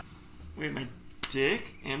Wait, my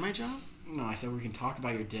dick and my job? No, I said we can talk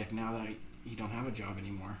about your dick now that you don't have a job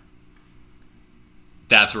anymore.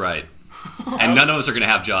 That's right. And none of us are going to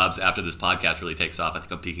have jobs after this podcast really takes off. I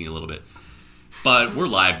think I'm peeking a little bit. But we're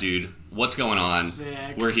live, dude. What's going on?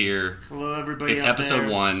 Sick. We're here. Hello, everybody. It's out episode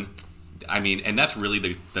there. 1. I mean, and that's really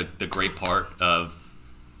the great part of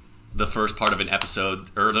the first part of an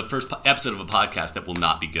episode, or the first episode of a podcast that will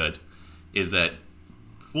not be good, is that,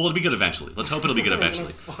 well, it'll be good eventually. Let's hope it'll be good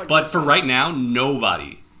eventually. But for right now,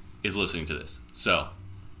 nobody is listening to this. So,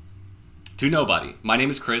 to nobody, my name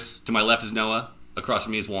is Chris. To my left is Noah. Across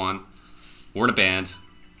from me is Juan. We're in a band.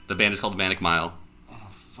 The band is called the Manic Mile.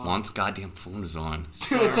 Juan's goddamn phone is on.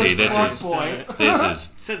 See, this is... It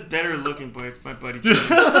says better looking boy. It's my buddy.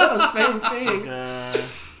 Same thing.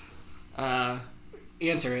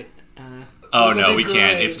 Answer it. Oh, Those no, would we be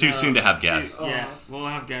can't. great. It's too soon to have guests. Yeah, we'll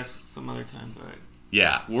have guests some other time, but...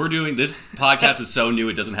 Yeah, we're doing... This podcast is so new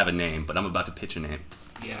it doesn't have a name, but I'm about to pitch a name.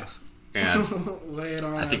 Yes. And Lay it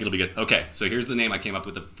on I think it'll be good. Okay, so here's the name I came up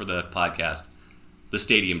with for the podcast. The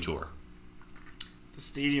Stadium Tour. The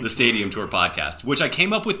Stadium Tour podcast, which I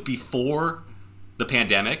came up with before the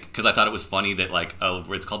pandemic because I thought it was funny that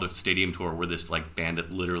it's called the Stadium Tour. We're this band that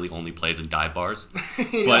literally only plays in dive bars,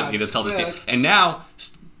 but it's called the Stadium. And now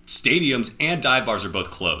stadiums and dive bars are both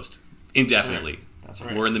closed indefinitely. That's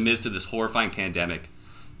right. We're in the midst of this horrifying pandemic,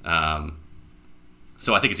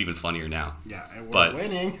 so I think it's even funnier now. Yeah, and we're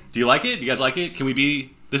winning. Do you like it? Do you guys like it? Can we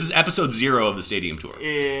be? This is episode 0 of the Stadium Tour.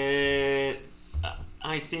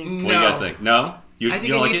 I think... No. What do you guys think? No? You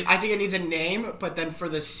don't like it? I think it needs a name, but then for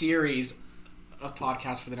the series, a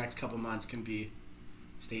podcast for the next couple months can be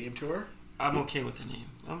Stadium Tour. I'm okay with the name.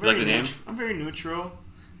 I'm very neutral,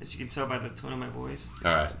 as you can tell by the tone of my voice.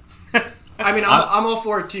 All right. I mean, I'm all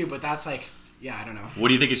for it too, but that's I don't know. What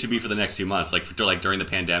do you think it should be for the next 2 months? During the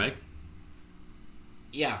pandemic?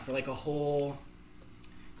 Yeah, for a whole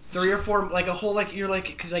 3 or 4,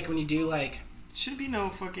 because when you do It should be no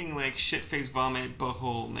fucking shit-face vomit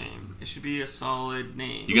butthole name. It should be a solid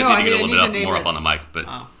name. You guys need to get a little bit more up on the mic, but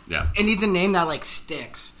yeah. It needs a name that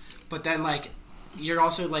sticks. But then you're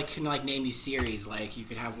also can name these series. You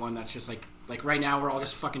could have one that's just like right now we're all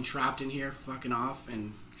just fucking trapped in here, fucking off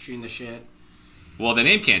and shooting the shit. Well, the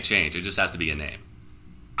name can't change. It just has to be a name.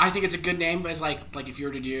 I think it's a good name, but it's like if you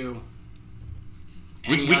were to do.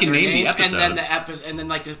 We can name the episodes. And then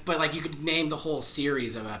but you could name the whole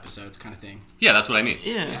series of episodes, kind of thing. Yeah, that's what I mean.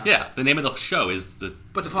 Yeah. The name of the show is the.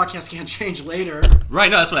 But the podcast can't change later.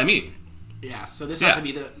 Right. No, that's what I mean. Yeah. So this has to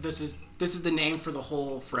be this is the name for the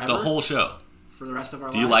whole forever. The whole show. For the rest of our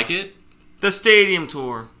lives. Do you like it? The Stadium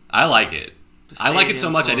Tour. I like it. I like it so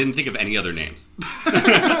much Tour. I didn't think of any other names.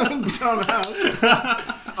 Dumbass.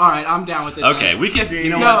 All right, I'm down with it. Okay, we can. You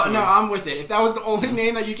know what? No, I'm with it. If that was the only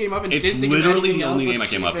name that you came up and It's didn't think literally of anything the else, only name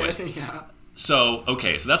let's I came keep up with. it. Yeah. So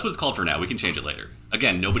that's what it's called for now. We can change it later.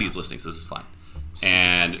 Again, nobody's listening, so this is fine.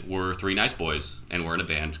 And we're 3 nice boys, and we're in a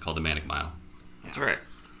band called the Manic Mile. That's right.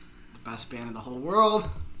 The best band in the whole world.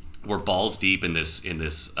 We're balls deep in this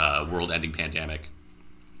world-ending pandemic.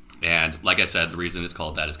 And like I said, the reason it's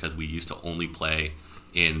called that is because we used to only play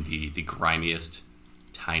in the grimiest,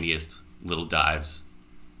 tiniest little dives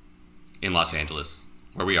in Los Angeles,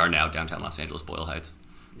 where we are now, downtown Los Angeles, Boyle Heights,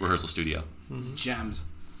 rehearsal studio. Mm-hmm. Gems.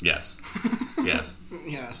 Yes. Yes.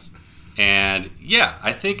 Yes. And yeah,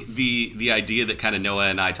 I think the idea that kind of Noah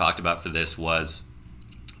and I talked about for this was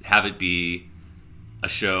have it be a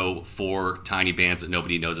show for tiny bands that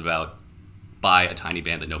nobody knows about by a tiny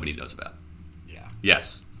band that nobody knows about. Yeah.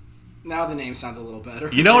 Yes. Now the name sounds a little better.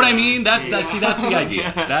 You know what I mean? That's the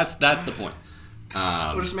idea. That's the point.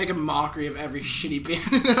 We'll just make a mockery of every shitty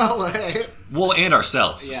band in LA. Well, and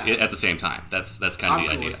ourselves Yeah. at the same time. That's kind of I'm the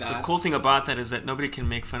cool idea. with that. The cool thing about that is that nobody can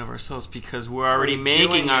make fun of ourselves because we're already making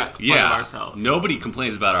doing fun it. of ourselves. Nobody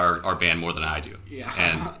complains about our band more than I do.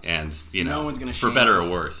 Yeah. And you know, No one's gonna for shame better us.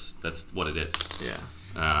 or worse, that's what it is. Yeah.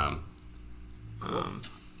 I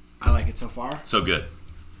like it so far. So good.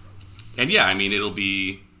 And yeah, I mean, it'll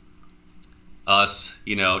be us,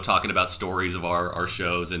 talking about stories of our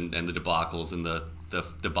shows and the debacles and the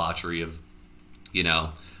debauchery of,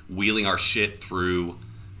 wheeling our shit through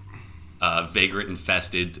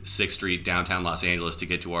vagrant-infested 6th Street, downtown Los Angeles to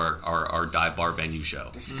get to our dive bar venue show.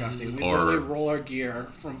 Disgusting. We Or- literally roll our gear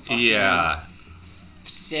from fucking Yeah.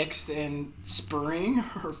 6th in spring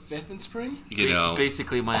or 5th in spring.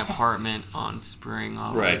 Basically my apartment on Spring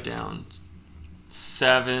all the way Right. down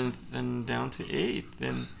 7th and down to 8th,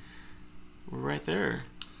 and we're right there.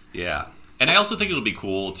 Yeah. And I also think it'll be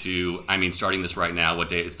cool to, starting this right now, what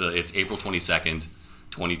day? It's April 22nd,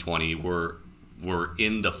 2020. We're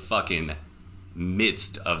in the fucking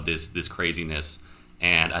midst of this craziness.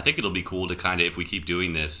 And I think it'll be cool to kind of, if we keep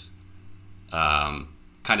doing this, kind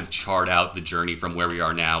of chart out the journey from where we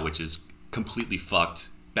are now, which is completely fucked,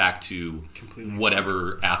 back to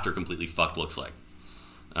whatever after completely fucked looks like.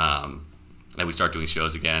 And we start doing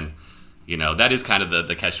shows again. You know, that is kind of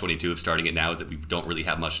the catch-22 of starting it now, is that we don't really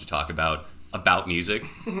have much to talk about music.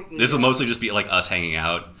 This will mostly just be like us hanging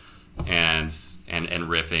out and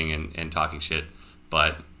riffing and talking shit.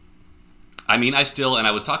 But I mean, I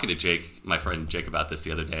was talking to Jake, my friend Jake, about this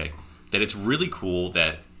the other day, that it's really cool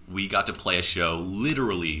that we got to play a show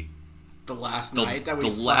literally the last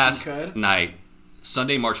night,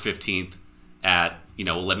 Sunday, March 15th at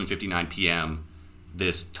 11:59 p.m.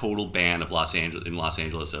 This total ban of Los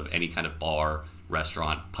Angeles of any kind of bar,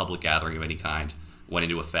 restaurant, public gathering of any kind went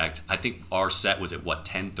into effect. I think our set was at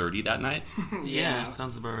 10:30 that night. Yeah,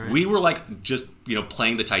 sounds about right. We were like just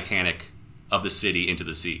playing the Titanic of the city into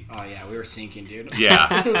the sea. Oh yeah, we were sinking, dude. Yeah,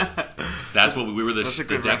 that's what we were. That's a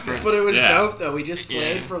good deck reference. But it was dope though. We just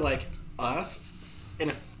played for like us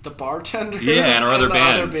and the bartender. Yeah, and our other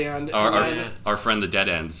band. Band. Our friend the Dead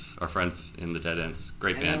Ends. Our friends in the Dead Ends.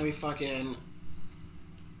 Great band. And then we fucking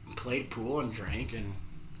played pool and drank and.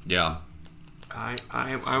 Yeah.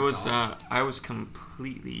 I was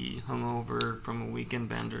completely hungover from a weekend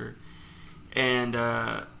bender, and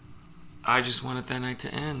I just wanted that night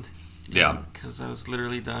to end. Yeah. Because I was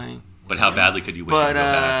literally dying. But how badly could you wish to go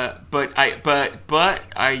back? But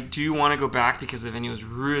I do want to go back because the venue was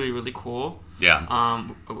really, really cool. Yeah.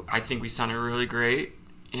 I think we sounded really great,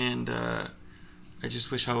 and I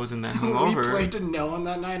just wish I wasn't that hungover. We played to no one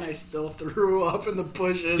that night, and I still threw up in the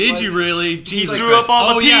bushes. Did you really? Jesus threw up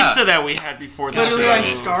all the pizza that we had before the show. Literally, I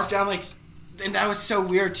scarfed down and that was so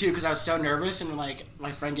weird too because I was so nervous, and like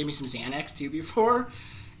my friend gave me some Xanax too before,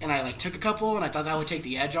 and I like took a couple, and I thought that would take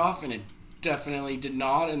the edge off, and it definitely did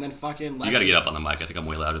not. And then fucking Lexi, you gotta get up on the mic. I think I'm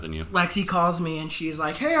way louder than you. Lexi calls me and she's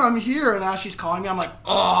like, "Hey, I'm here." And as she's calling me, I'm like,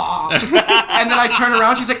 "Oh!" And then I turn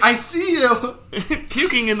around. She's like, "I see you."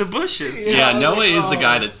 Puking in the bushes. Yeah, Noah is the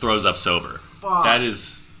guy that throws up sober. Fuck. That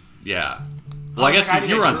is, yeah. Well, I guess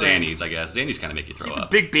you were on Xannies. I guess Xannies kind of make you throw up. He's a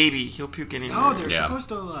big baby. He'll puke anywhere. No, they're supposed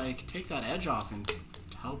to like take that edge off and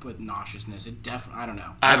help with nauseousness. It definitely. I don't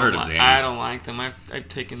know. I've heard of Xannies. I don't like them. I've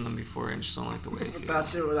taken them before and just don't like the way they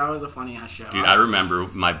feel. That was a funny ass show. Dude, I remember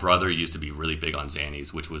my brother used to be really big on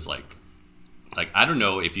Xannies, which was like I don't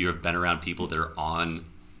know if you have been around people that are on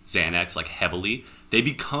Xanax like heavily. They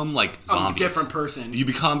become like zombies. Different person.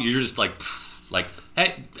 You're just like,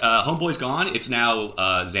 hey, homeboy's gone. It's now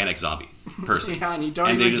Xanax zombie person. Yeah, and you don't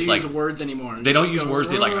even use words anymore. They don't use words.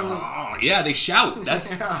 They like, oh, yeah, they shout.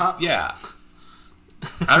 That's, yeah.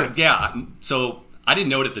 So I didn't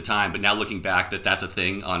know it at the time, but now looking back, that's a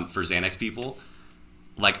thing for Xanax people.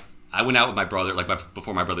 Like, I went out with my brother,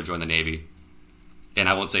 before my brother joined the Navy, and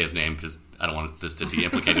I won't say his name because I don't want this to be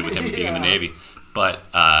implicated with him being in the Navy. But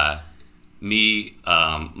me,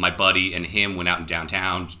 my buddy, and him went out in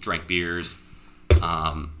downtown, drank beers. This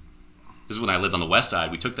is when I lived on the west side.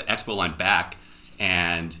 We took the expo line back,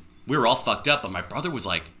 and we were all fucked up, but my brother was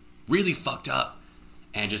like really fucked up,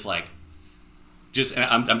 and and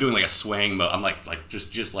I'm doing like a swaying mode. I'm like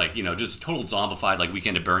just total zombified, like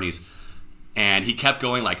Weekend at Bernie's, and he kept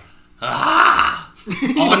going like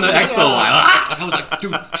on the expo line. I was like,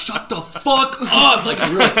 dude, shut the fuck up! Like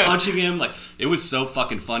we were like punching him. Like it was so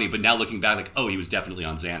fucking funny. But now looking back, like, oh, he was definitely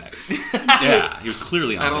on Xanax. Yeah, he was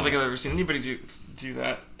clearly on Xanax. I don't think I've ever seen anybody do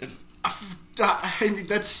that. I mean,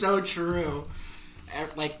 that's so true.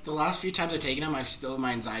 Like the last few times I've taken them,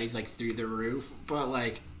 my anxiety's like through the roof. But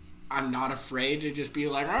like, I'm not afraid to just be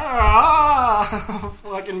like,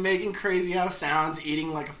 fucking making crazy ass sounds,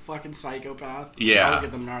 eating like a fucking psychopath. Yeah. I always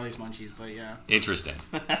get them gnarliest munchies, but yeah. Interesting.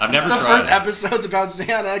 I've never the tried first episode's about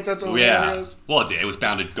Xanax, that's hilarious. Yeah. Well, it was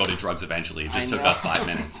bound to go to drugs eventually. It just took us 5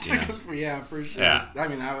 minutes. Yeah, for sure. Yeah. I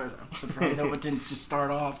mean, I'm surprised that it didn't just start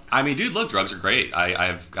off. I mean, dude, look, drugs are great.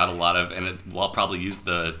 I've got a lot of, and I'll probably use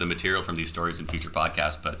the material from these stories in future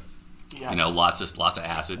podcasts, but, lots of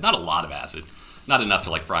acid. Not a lot of acid. Not enough to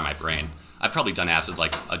like fry my brain. I've probably done acid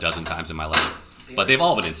like a dozen times in my life, but they've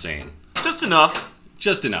all been insane. Just enough.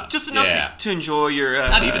 Just enough to enjoy your.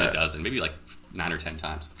 Not even a dozen, maybe like 9 or 10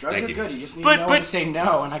 times. Drugs are good. You just need to know when to say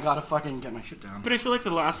no, and I gotta fucking get my shit down. But I feel like the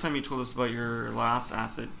last time you told us about your last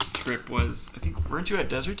acid trip was, I think, weren't you at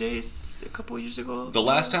Desert Days a couple of years ago? The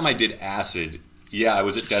last time I did acid, I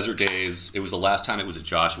was at Desert Days. It was the last time it was at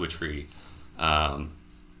Joshua Tree, and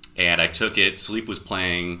I took it. Sleep was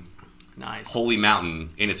playing. Nice. Holy Mountain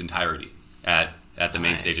in its entirety at the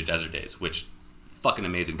main stage of Desert Days, which fucking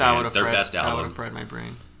amazing band. Their best album. That would have fried my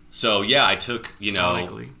brain. So I took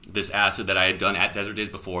this acid that I had done at Desert Days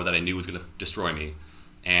before that I knew was going to destroy me,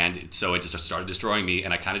 And so it just started destroying me,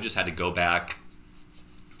 and I kind of just had to go back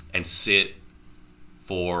and sit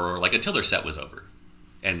for, like, until their set was over.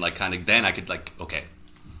 And, like, kind of, then I could, like, okay,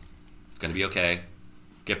 it's going to be okay.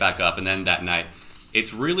 Get back up. And then that night,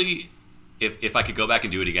 it's really, if I could go back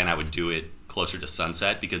and do it again, I would do it closer to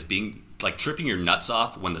sunset, because being, like, tripping your nuts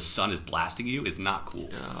off when the sun is blasting you is not cool.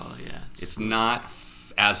 Oh, yeah. It's not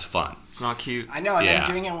as fun. It's not cute. I know, and Yeah. then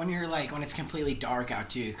doing it when you're like, when it's completely dark out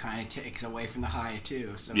too, kind of takes away from the high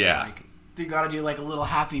too. So Yeah. like, you got to do like a little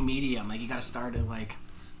happy medium. Like you got to start it like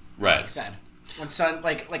Right. I said, when sun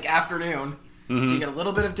like afternoon, so you get a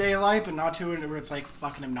little bit of daylight, but not to it where it's like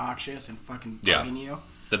fucking obnoxious and fucking Yeah. bugging you.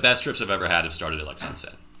 The best trips I've ever had have started at, like,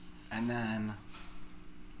 sunset. And then,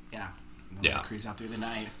 yeah, Yeah. cruise out through the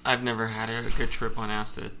night. I've never had a good trip on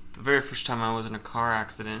acid. The very first time I was in a car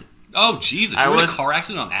accident. Oh, Jesus. I You were in a was- car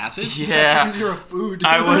accident on acid? Yeah. Because you're a food.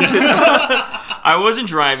 I wasn't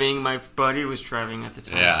driving. My buddy was driving at the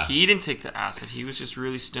time. Yeah. He didn't take the acid. He was just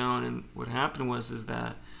really stoned. And what happened was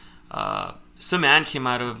that some man came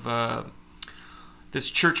out of this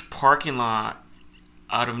church parking lot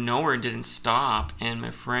out of nowhere and didn't stop. And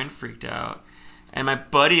my friend freaked out. And my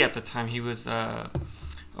buddy at the time, he was,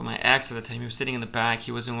 my ex at the time, he was sitting in the back.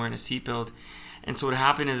 He wasn't wearing a seatbelt. And so what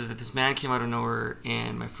happened is that this man came out of nowhere,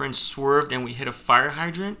 and my friend swerved, and we hit a fire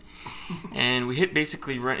hydrant, and we hit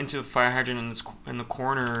basically right into the fire hydrant in the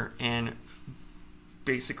corner, and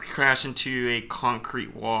basically crashed into a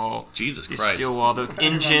concrete wall. Jesus a Christ. steel wall. The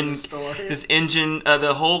engine, this story. this engine,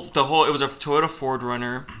 the whole. It was a Toyota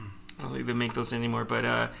 4Runner. I don't think they make those anymore,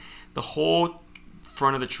 but the whole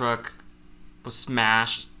front of the truck was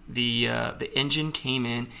smashed. The engine came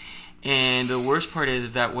in. And the worst part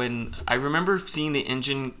is that when I remember seeing the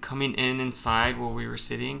engine coming in inside where we were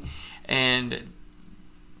sitting, and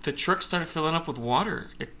the truck started filling up with water.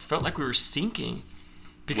 It felt like we were sinking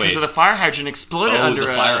because Wait. of the fire hydrant exploded Oh, it was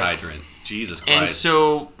under the fire hydrant. Jesus Christ. And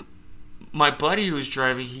so my buddy who was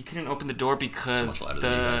driving, he couldn't open the door because So much louder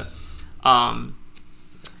than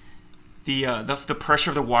you guys. the pressure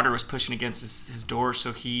of the water was pushing against his door.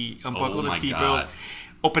 So he unbuckled Oh his my seatbelt, God.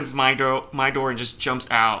 opens my door, and just jumps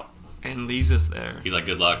out and leaves us there. He's like,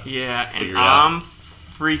 good luck. Yeah, and Figure it out. I'm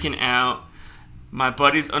freaking out. My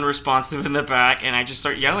buddy's unresponsive in the back, and I just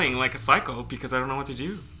start yelling like a psycho because I don't know what to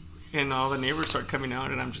do. And all the neighbors start coming out,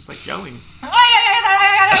 and I'm just like yelling.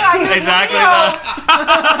 Exactly.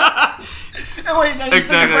 And wait, now you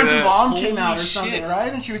said Exactly your friend's that. mom came Holy out or something, shit.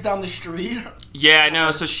 right? And she was down the street. Yeah,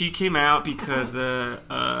 no. So she came out because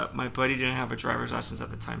my buddy didn't have a driver's license at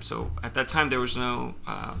the time. So at that time there was no,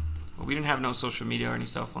 we didn't have no social media or any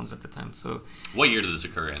cell phones at the time. So What year did this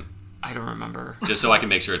occur in? I don't remember. Just so I can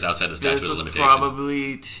make sure it's outside the statute This of was limitations.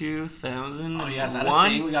 probably 2001. Oh yeah, is that a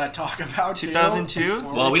thing we gotta talk about? too? 2002?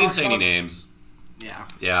 Before Well, we didn't talk say any about- names. Yeah.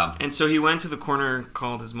 Yeah. And so he went to the corner,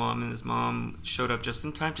 called his mom, and his mom showed up just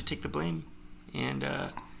in time to take the blame. And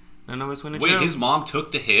none of us went to Wait, jail. his mom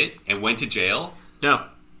took the hit and went to jail? No,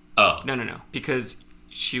 Oh. no, because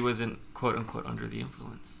she wasn't quote unquote under the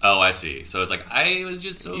influence. Oh, I see. So it's like, I was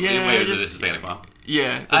just sober. Yeah, Wait, was it a just- Hispanic mom?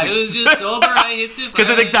 Yeah, I was just sober. I hit it.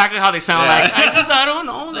 because it's exactly how they sound. Yeah. Like I don't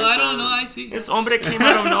know. I don't know. I see. This hombre came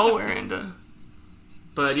out of nowhere, and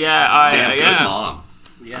but yeah, Damn, good yeah. mom.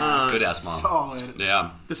 Yeah. Good ass mom. Solid.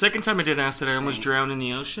 Yeah. The second time I did acid, I almost drowned in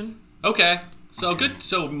the ocean. Okay. So good.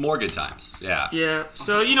 So more good times. Yeah. Yeah.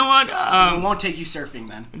 So you know what? We won't take you surfing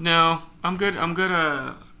then. No, I'm good. I'm good.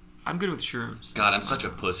 I'm good with shrooms. God, I'm such a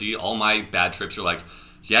pussy. All my bad trips are like,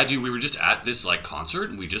 yeah, dude, we were just at this like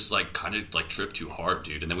concert and we just like kind of like tripped too hard,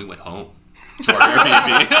 dude, and then we went home to our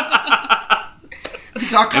Airbnb. We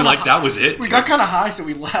got And kind like that was it. We dude. got kind of high, so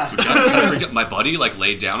we left. Kinda freaked out. My buddy like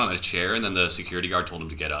laid down on a chair and then the security guard told him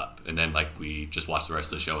to get up, and then like we just watched the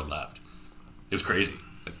rest of the show and left. It was crazy.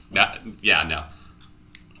 Yeah, no.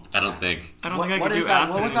 I don't think. I don't What, think I what could is do that?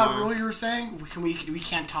 acid What was that anymore. rule you were saying? We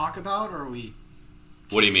can't talk about, or we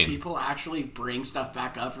What do you mean? people actually bring stuff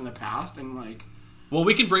back up from the past and like. Well,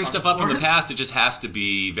 we can bring stuff up from the Word? past. It just has to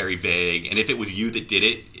be very vague. And if it was you that did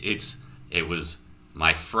it, it was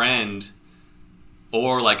my friend,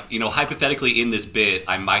 or like, you know, hypothetically in this bit,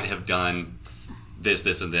 I might have done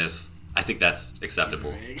this, and this. I think that's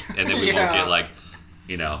acceptable. Vague. And then we won't Yeah. get like,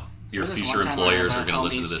 you know, your There was future one time employers one are of my going to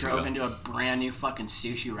listen to homies this and drove go, into a brand new fucking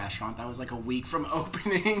sushi restaurant that was like a week from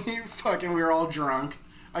opening. Fucking, we were all drunk.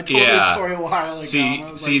 I told Yeah. this story a while ago. see, I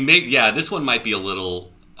was like, maybe, yeah, this one might be a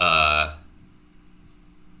little,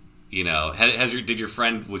 you know, was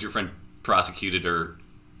your friend prosecuted or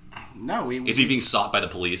No, Is he being sought by the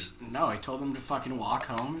police? No, I told him to fucking walk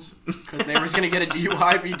home because they was gonna get a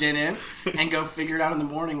DUI if he didn't, and go figure it out in the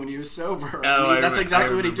morning when he was sober. That's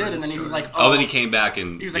exactly what he did. And then he was like, "Oh." Then he came back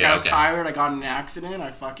and he was like, "I was tired. I got in an accident. I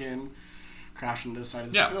fucking crashed into the side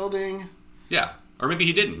of this building." Yeah, or maybe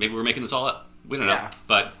he didn't. Maybe we're making this all up. We don't know.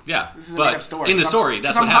 But this is a made-up story. In the story,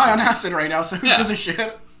 that's what happened. I'm high on acid right now, so who gives a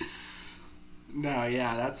shit? No,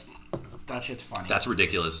 that shit's funny. That's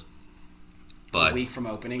ridiculous. But a week from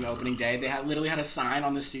opening day, they literally had a sign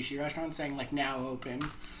on the sushi restaurant saying like "now open."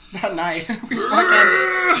 That night, we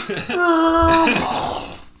fucking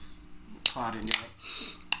plot into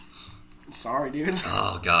it. Sorry, dude.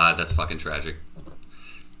 Oh god, that's fucking tragic.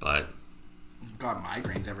 But I've got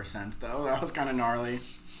migraines ever since, though. That was kind of gnarly.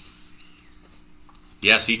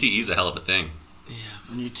 Yeah, CTE is a hell of a thing. Yeah.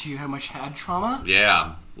 When you two have much head trauma.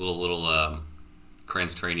 Yeah, little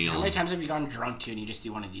transcranial. How many times have you gotten drunk too, and you just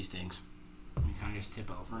do one of these things? You kind of just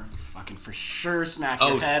tip over and fucking for sure smack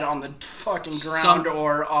your head on the fucking ground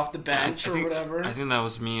or off the bench or whatever. I think that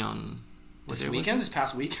was me on... This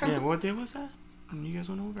past weekend? Yeah, what day was that? When you guys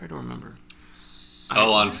went over? I don't remember.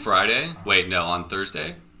 On Friday? Wait, no, on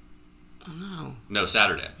Thursday? Oh, no. No,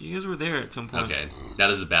 Saturday. You guys were there at some point. Okay, now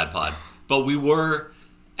this is a bad pod. But we were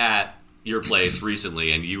at your place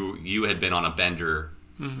recently, and you had been on a bender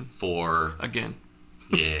for... Again.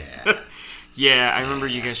 Yeah. Yeah, I remember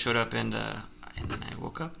you guys showed up, and then I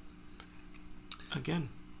woke up again.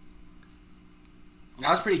 That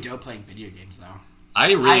was pretty dope playing video games, though.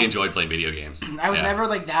 I really enjoyed playing video games. I was never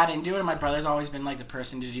like that into it, and my brother's always been like the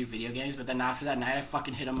person to do video games. But then after that night, I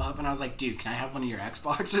fucking hit him up, and I was like, "Dude, can I have one of your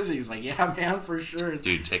Xboxes?" He was like, "Yeah, man, for sure."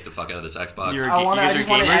 Dude, take the fuck out of this Xbox. I just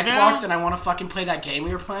want an Xbox, and I want to fucking play that game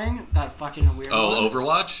we were playing. That fucking weird. Oh, one.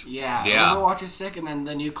 Overwatch? Yeah, Overwatch is sick, and then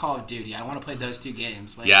the new Call of Duty. I want to play those two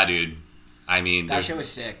games. Like, yeah, dude. I mean, that shit was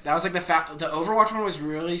sick. That was like the Overwatch one was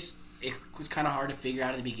really. It was kind of hard to figure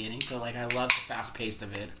out at the beginning, so like I love the fast pace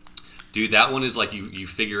of it. Dude, that one is like you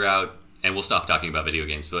figure out, and we'll stop talking about video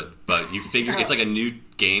games, but you figure it's like a new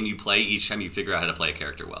game you play each time you figure out how to play a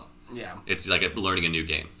character well. Yeah. It's like learning a new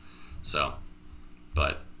game. So,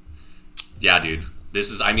 but yeah, dude,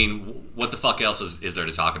 this is. I mean, what the fuck else is there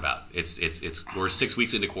to talk about? It's we're 6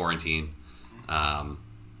 weeks into quarantine.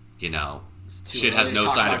 You know, shit has no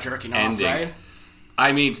sign of ending. Off, right?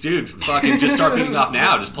 I mean, dude, fucking just start beating off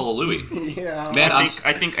now. Just pull a Louis. Yeah, man. I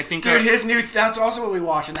think. Dude, his new. That's also what we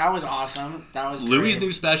watched, and that was awesome. That was Louis'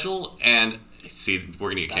 new special, and see, we're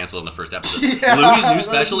gonna get canceled in the first episode. Yeah, Louis' new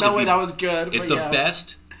special that was good. It's the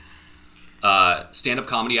best stand-up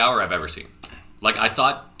comedy hour I've ever seen. Like, I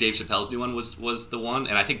thought Dave Chappelle's new one was the one,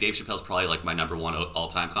 and I think Dave Chappelle's probably like my number one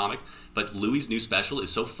all-time comic. But Louis' new special is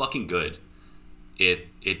so fucking good.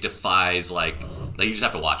 It defies like you just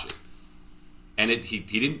have to watch it. And he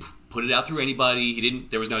didn't put it out through anybody.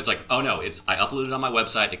 There was no. It's like, oh no, I uploaded it on my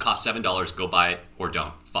website. It costs $7. Go buy it or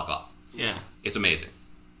don't. Fuck off. Yeah, it's amazing.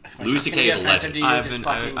 Louis C.K. is a legend.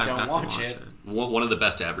 Don't watch it. One of the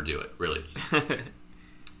best to ever do it, really.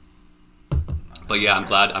 But yeah, I'm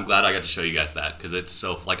glad I got to show you guys that because it's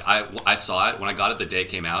so like I saw it when I got it the day it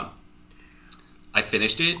came out. I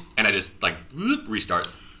finished it and I just like restart,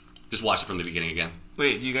 just watch it from the beginning again.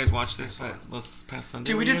 Wait, you guys watched this last past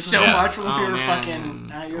Sunday? Dude, we did so much when we were fucking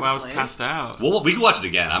at your place. I was passed out. Well, we can watch it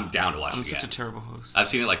again. I'm down to watch it again. I'm such a terrible host. I've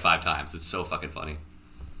seen it like 5 times. It's so fucking funny.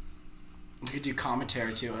 You could do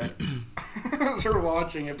commentary to it as we're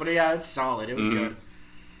watching it. But yeah, it's solid. It was good.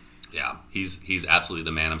 Yeah, he's absolutely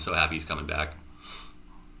the man. I'm so happy he's coming back.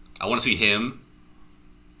 I want to see him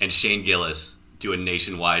and Shane Gillis do a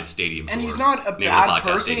nationwide stadium tour. And he's not a bad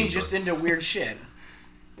person. He's just into weird shit.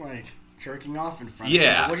 Like jerking off in front of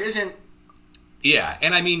people, which isn't... Yeah,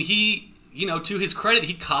 and I mean, he, you know, to his credit,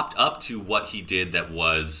 he copped up to what he did that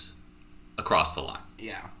was across the line.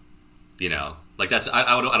 Yeah. You know, like that's...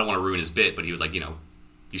 I don't want to ruin his bit, but he was like, you know,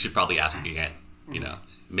 you should probably ask him again. You know,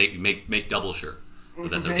 make double sure.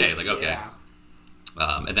 But that's okay. Like, okay.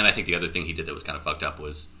 Yeah. And then I think the other thing he did that was kind of fucked up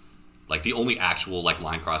was, like, the only actual, like,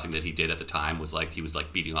 line crossing that he did at the time was, like, he was,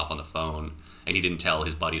 like, beating off on the phone, and he didn't tell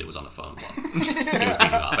his buddy that was on the phone while he was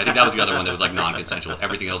beating off. I think that was the other one that was, like, non-consensual.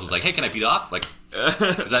 Everything else was like, hey, can I beat off? Like,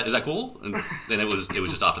 is that cool? And then it was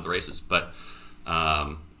just off to the races. But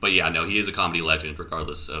yeah, no, he is a comedy legend,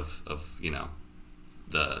 regardless of you know,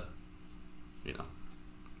 the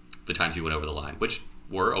times he went over the line, which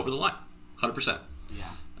were over the line, 100%.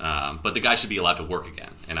 Yeah. But the guy should be allowed to work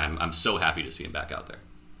again, and I'm so happy to see him back out there.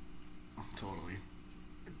 Totally.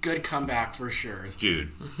 Good comeback for sure. Dude.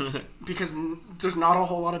 Because there's not a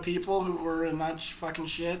whole lot of people who were in that fucking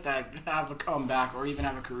shit that have a comeback or even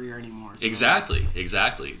have a career anymore. So.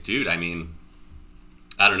 Exactly. Dude, I mean,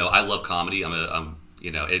 I don't know. I love comedy. I'm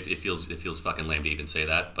You know, it feels fucking lame to even say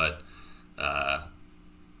that, but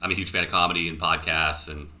I'm a huge fan of comedy and podcasts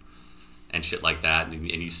and shit like that. And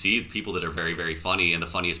you see people that are very, very funny, and the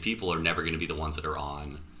funniest people are never going to be the ones that are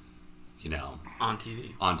on, you know, On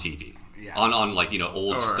TV. on TV, Yeah. on like, you know,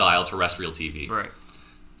 old style terrestrial TV, Right.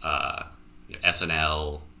 You know,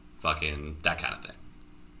 SNL, fucking that kind of thing.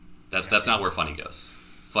 That's not where funny goes.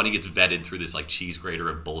 Funny gets vetted through this like cheese grater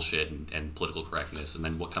of bullshit and political correctness, and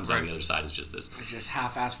then what comes out on the other side is just this It's just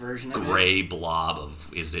half-ass version of it. gray blob of,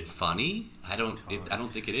 is it funny? I don't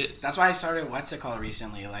think it is. That's why I started what's it called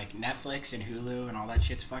recently, like Netflix and Hulu and all that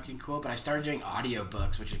shit's fucking cool. But I started doing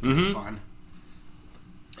audiobooks, which is pretty fun.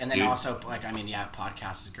 And then Dude. also, like, I mean, yeah,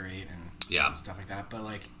 podcast is great and Yeah. stuff like that. But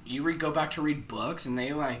like, you go back to read books, and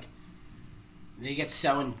they get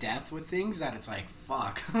so in depth with things that it's like,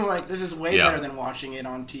 fuck, like this is way Yeah. better than watching it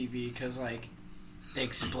on TV because like they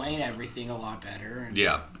explain everything a lot better. And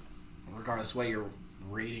Yeah. regardless of what you're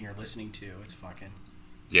reading or listening to, it's fucking.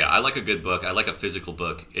 Yeah, I like a good book. I like a physical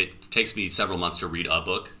book. It takes me several months to read a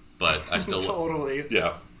book, but I still Totally.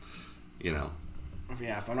 Yeah. You know.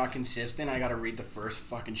 Yeah, if I'm not consistent, I gotta read the first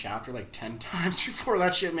fucking chapter like 10 times before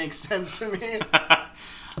that shit makes sense to me.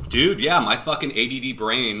 Dude, yeah, my fucking ADD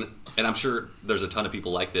brain, and I'm sure there's a ton of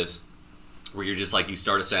people like this, where you're just like, you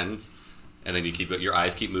start a sentence, and then your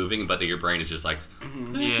eyes keep moving, but then your brain is just like,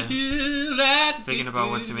 Yeah. Thinking about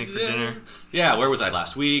what to make for dinner. Yeah, where was I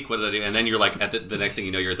last week? What did I do? And then you're like, at the next thing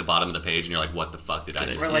you know, you're at the bottom of the page, and you're like, what the fuck did I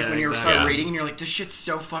do? Or like Yeah, when you exactly. start Yeah. reading and you're like, this shit's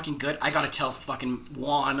so fucking good. I gotta tell fucking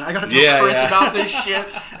Juan. I gotta tell Yeah, Chris yeah. about this shit.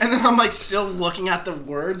 And then I'm like still looking at the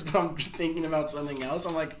words, but I'm thinking about something else.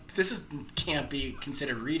 I'm like, can't be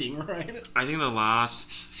considered reading, right? I think the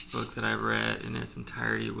last book that I read in its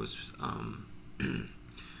entirety was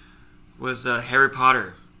Harry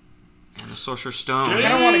Potter and the Sorcerer's Stone. I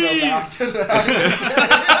don't want to go back to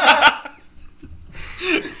that.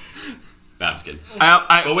 No, I'm just kidding.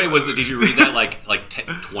 I Oh wait, did you read that like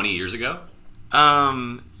 20 years ago?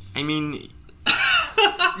 I mean,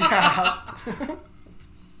 Yeah.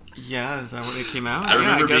 yeah, is that when it came out? I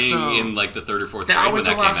remember guess being so. in like the third or fourth That grade was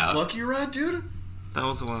when the that came last out. book you read, dude? That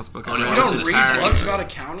was the last book Oh, I no, read. You I was don't in read the second books grade. about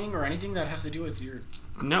accounting or anything that has to do with your...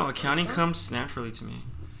 No, accounting comes naturally to me.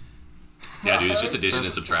 Yeah, dude, it's just addition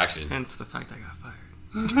and subtraction. Hence the fact I got fired.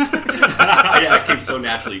 Yeah, it came so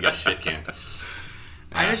naturally you got shit canned.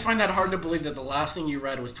 I just find that hard to believe that the last thing you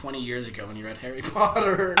read was 20 years ago when you read Harry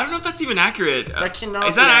Potter. I don't know if that's even accurate. That cannot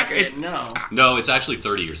Is that be accurate? accurate. No. No, it's actually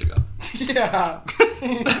 30 years ago. Yeah.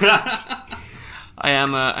 I am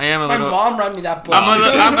a My little. mom read me that book.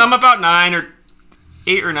 I'm about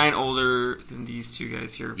 8 or 9 older than these two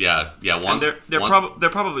guys here. Yeah. And One's they're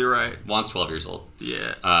probably right. Juan's 12 years old.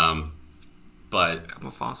 Yeah, But I'm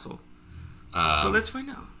a fossil. But let's find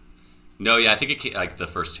out. no, yeah, I think it came, like the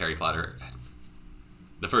first Harry Potter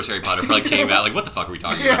probably came out. Like, what the fuck are we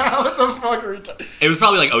talking about? Yeah, what the fuck are we talking... It was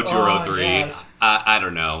probably like 02 or Oh, 03. yes. I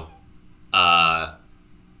don't know.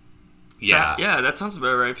 Yeah. Yeah, that sounds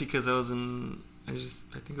about right because I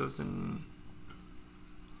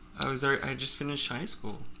just finished high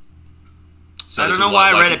school. So I this don't know is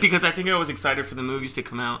why what, I read like, it because I think I was excited for the movies to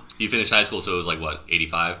come out. You finished high school, so it was like, what,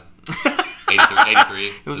 85? 83?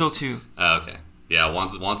 It was 02. Oh, okay. Yeah,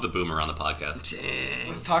 Juan's the boomer on the podcast. Dang.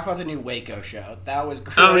 Let's talk about the new Waco show. That was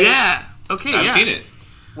great. Oh yeah. Okay. I haven't yeah. seen it.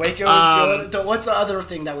 Waco was good. What's the other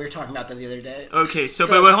thing that we were talking about the other day? Okay. So,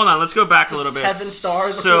 but wait, hold on. Let's go back a little bit. 7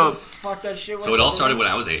 stars. So, fuck that shit. So it all started when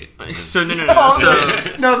I was 8. so no. Oh,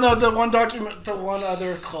 So, no, the one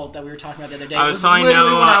other cult that we were talking about the other day I was was telling literally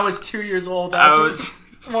Noah- when I was 2 years old.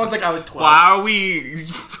 One's like I was 12. why are we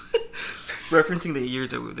referencing the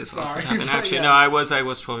years that this also Sorry, happened? but Actually, yes. no, I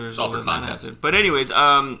was 12 years all old. for when that context. happened. But anyways,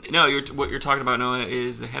 no, what you're talking about, Noah,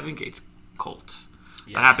 is the Heaven Gates cult.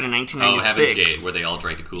 Yes. That happened in Oh, 1996. Heaven's Gate, where they all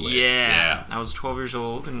drank the Kool-Aid. Yeah. I was 12 years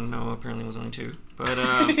old, and Noah apparently was only 2. But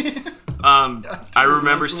I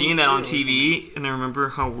remember seeing that on TV, and I remember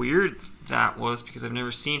how weird that was because I've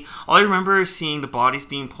never seen. All I remember is seeing the bodies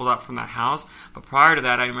being pulled out from that house. But prior to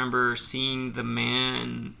that, I remember seeing the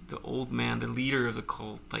old man, the leader of the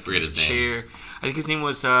cult, like Forget in his his name. chair. I think his name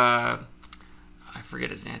was. I forget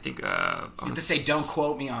his name. I think. You have to say, don't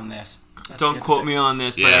quote me on this. That's Don't what you quote have to me on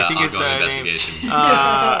this, but Yeah, I think his ongoing name. investigation.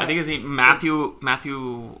 I think his name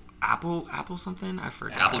Matthew Apple something. I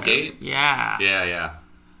forgot. Applegate? Yeah. Yeah.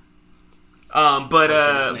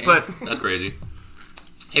 What's his But That's crazy.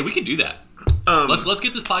 Hey, we could do that. Let's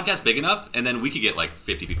get this podcast big enough, and then we could get like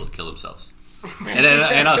 50 people to kill themselves,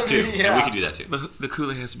 and us too. Yeah. And we could do that too. the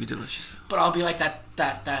Kool-Aid has to be delicious. But I'll be like that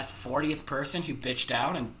 40th person who bitched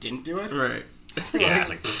out and didn't do it. Right. Yeah,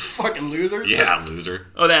 like fucking losers. yeah, loser.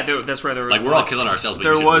 Oh, that's right. There was Like we're all killing ourselves, but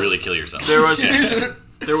There you should was- really kill yourself. There was Yeah.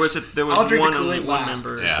 there was I'll drink one the Kool-Aid one last.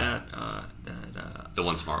 member Yeah. that The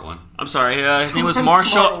one smart one, I'm sorry, his name was One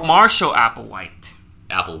Marshall smart one. Applewhite.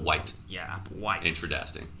 Apple White. Yeah, Applewhite.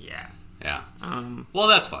 Interesting. Yeah. Yeah. Um. Well,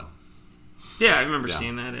 that's fun. Yeah, I remember Yeah.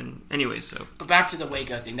 seeing that. And anyway, so But back to the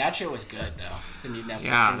Waco thing. That shit was good though. The new Netflix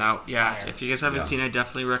yeah, thing. yeah. Fire. If you guys haven't Yeah. seen it, I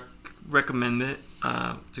definitely recommend it.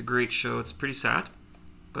 It's a great show. It's pretty sad,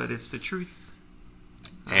 but it's the truth.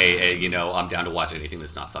 Hey, you know, I'm down to watch anything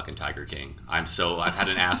that's not fucking Tiger King. I've had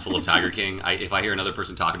an ass full of Tiger King. If I hear another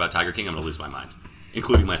person talk about Tiger King, I'm gonna lose my mind,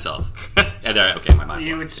 including myself. And okay, my mind's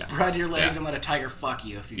You left. would Yeah. spread your legs Yeah. and let a tiger fuck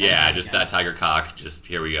you if you. Yeah, just that tiger cock. Just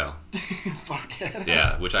here we go. Fuck it.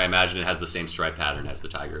 Yeah, which I imagine it has the same stripe pattern as the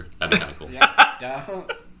tiger. That'd be kind of cool. Yeah. Duh.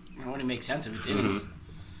 It wouldn't make sense if it didn't.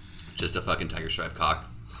 Mm-hmm. Just a fucking tiger stripe cock.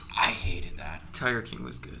 I hated that. Tiger King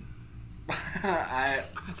was good. I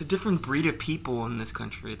It's a different breed of people in this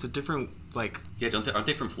country. It's a different Yeah, aren't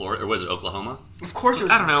they from Florida or was it Oklahoma? of course it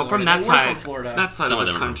was. I don't know, from Florida. that They were side. From Florida. That side Some of of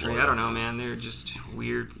the them are from country. I Florida. don't know, man. They're just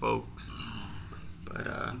weird folks.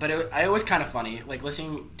 But But it was kind of funny, like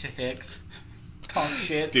listening to Hicks talk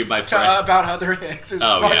shit Dude, my friend- about other Hicks is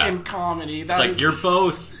Oh, yeah. fucking comedy. That It's like is you're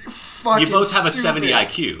both. fucking You both have a stupid. 70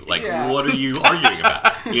 IQ. Like, Yeah. what are you arguing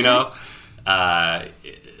about? You know?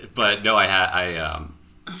 But no,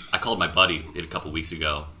 I called my buddy a couple weeks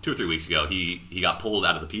ago, 2 or 3 weeks ago. He got pulled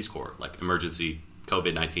out of the Peace Corps, like emergency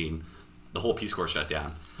COVID-19. The whole Peace Corps shut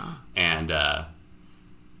down. And I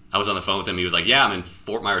was on the phone with him. He was like, yeah, I'm in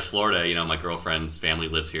Fort Myers, Florida. You know, my girlfriend's family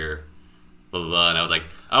lives here. Blah, blah, blah. And I was like,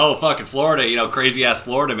 oh, fucking Florida, you know, crazy ass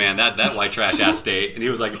Florida, man. That white trash ass state. And he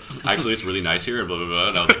was like, actually, it's really nice here, and blah, blah, blah.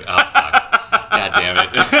 And I was like, oh, fuck. God damn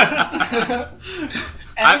it.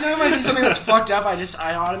 Anytime I see something that's fucked up,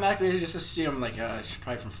 I automatically just assume like, oh, she's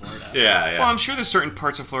probably from Florida. Yeah. well, I'm sure there's certain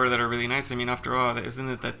parts of Florida that are really nice. I mean, after all, isn't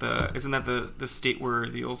that the state where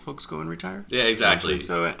the old folks go and retire? Yeah, exactly.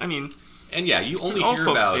 So I mean, And yeah, you only an old hear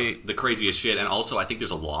folks about state. the craziest shit. And also, I think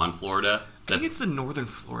there's a law in Florida I think it's the northern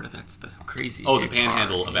Florida that's the crazy. oh, the big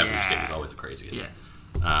panhandle part. of every Yeah. state is always the craziest.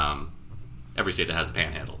 Yeah. Every state that has a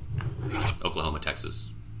panhandle. Oklahoma,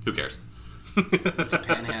 Texas. Who cares? It's a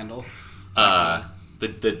panhandle,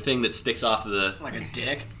 The thing that sticks off to the... like a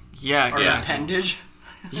dick Yeah. or Yeah. an appendage.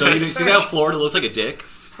 So you see how Florida looks like a dick?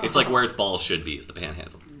 It's like where its balls should be, is the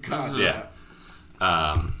panhandle. God, Yeah.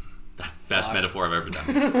 Best Fuck. metaphor I've ever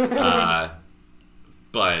done.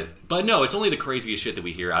 But no, it's only the craziest shit that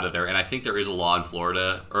we hear out of there. And I think there is a law in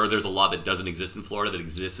Florida, or there's a law that doesn't exist in Florida that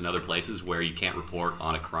exists in other places where you can't report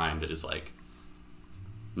on a crime that is like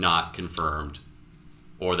not confirmed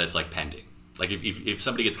or that's like pending. Like if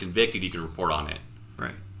somebody gets convicted, you can report on it.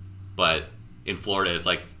 Right. But in Florida, it's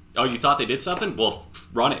like, oh, you thought they did something? Well,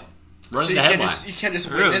 run it. Run So the you can't, headline. you can't just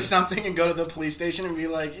Really? witness something and go to the police station and be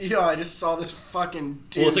like, yo, I just saw this fucking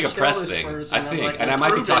dude Well, it's like a kill press this thing, person. I I'm think, like, and I might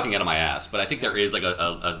be prove it. talking out of my ass, but I think there is like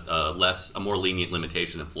a more lenient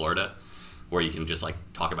limitation in Florida, where you can just like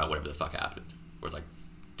talk about whatever the fuck happened. Where it's like,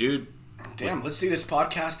 dude, Damn, let's do this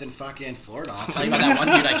podcast in fucking Florida. I'll tell you about that one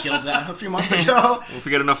dude I killed that a few months ago. Well, if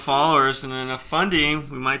we get enough followers and enough funding,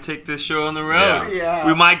 we might take this show on the road. Yeah.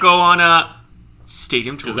 We might go on a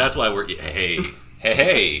stadium tour. because that's why we're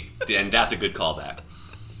hey, and that's a good callback.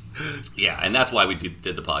 Yeah, and that's why we did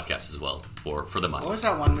the podcast as well for the money. What was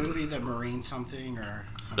that one movie, The Marine something or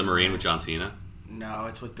something? The Marine with John Cena. No,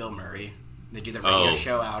 it's with Bill Murray. They do the radio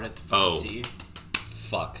show out at the fucking sea.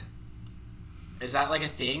 Fuck. Is that like a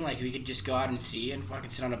thing? Like we could just go out and see and fucking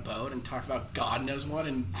sit on a boat and talk about God knows what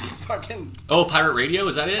and fucking. Oh, Pirate Radio,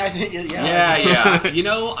 is that it? I think yeah. Yeah. You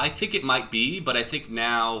know, I think it might be, but I think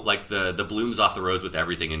now, like, the bloom's off the rose with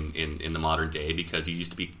everything in the modern day, because you used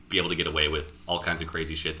to be able to get away with all kinds of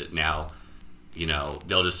crazy shit that now, you know,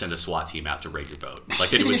 they'll just send a SWAT team out to raid your boat. Like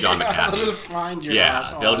they did with John They'll McAfee. just find your Yeah,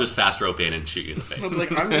 asshole. they'll just fast rope in and shoot you in the face.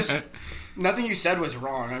 Like I'm just. Nothing you said was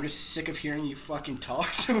wrong. I'm just sick of hearing you fucking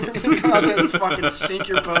talk. So we're gonna go out there and fucking sink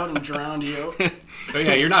your boat and drown you. Oh,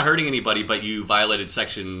 yeah, you're not hurting anybody, but you violated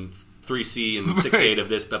Section 3C and 6.8 of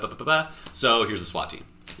this, blah, blah, blah, blah, blah. So here's the SWAT team.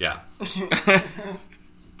 Yeah.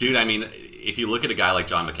 Dude, I mean, if you look at a guy like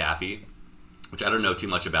John McAfee, which I don't know too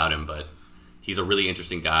much about him, but he's a really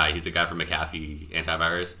interesting guy. He's the guy from McAfee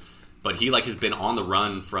Antivirus. But he, like, has been on the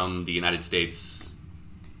run from the United States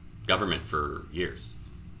government for years.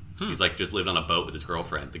 He's, like, just lived on a boat with his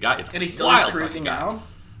girlfriend. The guy, it's And he's still wild just cruising fucking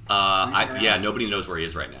guy. out. Yeah, nobody knows where he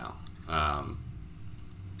is right now.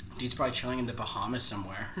 Dude's probably chilling in the Bahamas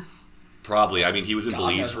somewhere. Probably. I mean, he was in God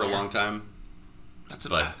Belize knows for a where. long time. That's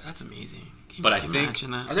but- that's amazing. But I Can you think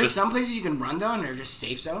imagine that? Are there some places you can run though, and they're just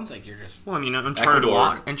safe zones? Like you're just. Well, I mean, uncharted Ecuador.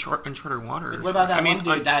 water. Uncharted water. What about that I mean,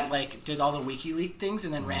 one dude that like did all the WikiLeaks things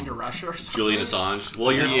and then ran to Russia or something? Julian Assange.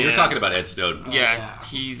 Well, you're Yeah. talking about Ed Snowden. Yeah, yeah.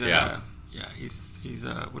 he's Yeah. he's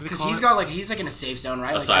what do they Because call he's it? got he's like in a safe zone, right?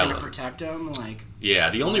 Like Asylum. trying to protect him, like. Yeah,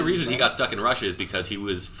 the only reason he got stuck in Russia is because he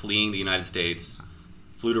was fleeing the United States,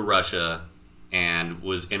 flew to Russia, and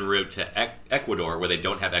was en route to Ecuador, where they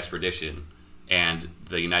don't have extradition, and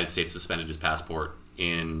the United States suspended his passport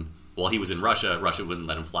while he was in Russia. Russia wouldn't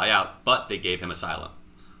let him fly out, but they gave him asylum,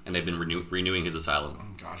 and they've been renewing his asylum Oh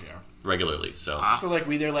gosh, yeah. regularly. So So like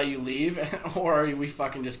we either let you leave, or we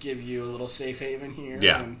fucking just give you a little safe haven here.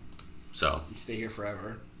 Yeah. And so you stay here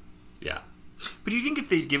forever. yeah. But do you think if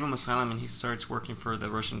they give him asylum and he starts working for the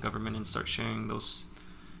Russian government and starts sharing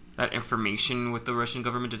that information with the Russian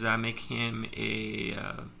government, does that make him a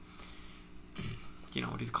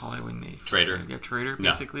what do you call it when they Traitor? Yeah, traitor,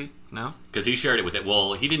 No. basically. No. Because he shared it with it.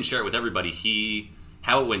 Well, he didn't share it with everybody.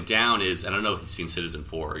 How it went down is, I don't know if you've seen Citizen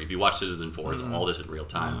 4. If you watch Citizen 4, it's all this in real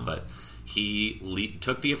time. But he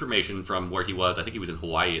took the information from where he was. I think he was in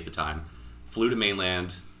Hawaii at the time. Flew to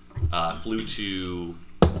mainland. Flew to,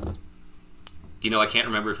 I can't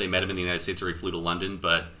remember if they met him in the United States or he flew to London.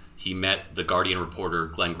 But he met the Guardian reporter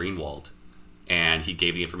Glenn Greenwald. And he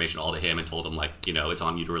gave the information all to him and told him, like, it's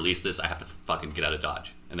on you to release this. I have to fucking get out of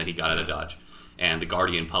Dodge. And then he got out of Dodge. And the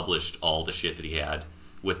Guardian published all the shit that he had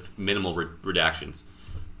with minimal redactions,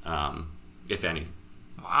 if any.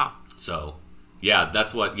 Wow. So, yeah,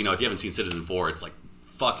 that's what, if you haven't seen Citizen 4, it's like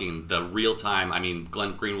fucking the real time. I mean,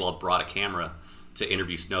 Glenn Greenwald brought a camera to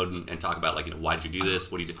interview Snowden and talk about, like, why did you do this?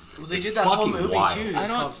 What do you do? Well, they It's did that whole fucking movie wild. too. I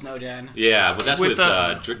It's don't- called Snowden. Yeah, but that's With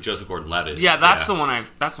with Joseph Gordon-Levitt. Yeah, that's the one I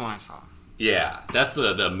saw. Yeah, that's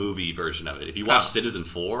the movie version of it. If you watch Citizen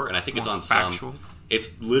 4, and I think it's more on factual.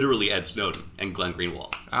 it's literally Ed Snowden and Glenn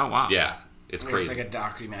Greenwald. Oh wow. Yeah, it's crazy. It's like a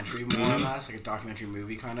documentary, more or less, like a documentary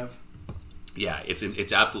movie, kind of. Yeah, it's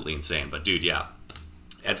absolutely insane. But dude, yeah,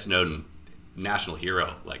 Ed Snowden, national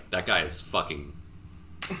hero. Like that guy is fucking.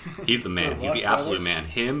 He's the man. He's the absolute man.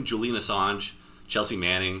 Him, Julian Assange, Chelsea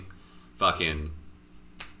Manning, fucking.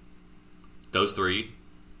 Those three,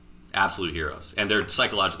 absolute heroes, and they're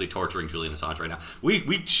psychologically torturing Julian Assange right now. We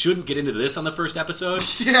shouldn't get into this on the first episode.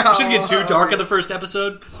 Yeah, we shouldn't get too dark on the first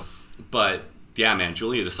episode. But yeah, man,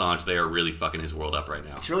 Julian Assange, they are really fucking his world up right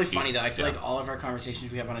now. It's really funny though. I feel like all of our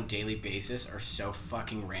conversations we have on a daily basis are so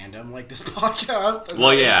fucking random, like this podcast.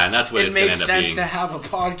 Well, yeah, and that's what it's going to makes end up sense being. to have a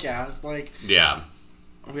podcast. Like, Yeah.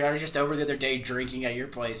 we were just over the other day drinking at your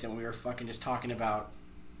place, and we were fucking just talking about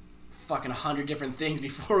fucking 100 different things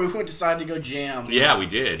before we went decided to go jam. Yeah, we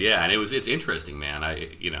did. Yeah, and it's interesting, man. I'm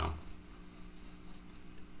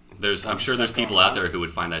sure there's people out there who would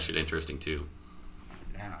find that shit interesting too.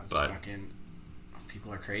 Yeah, But- fucking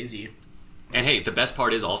people are crazy. And hey, the best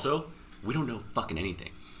part is also we don't know fucking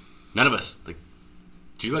anything. None of us. Like,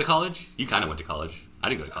 did you go to college? You kind of went to college. I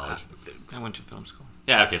didn't go to college. I went to film school.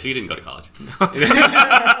 Yeah, okay, so you didn't go to college.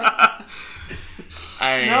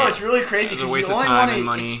 No, it's really crazy It's a because waste you of only time want and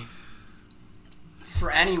money.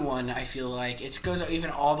 for anyone. I feel like it goes even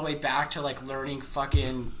all the way back to like learning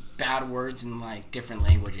fucking bad words in like different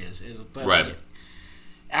languages. But Right. like,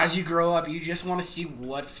 as you grow up, you just want to see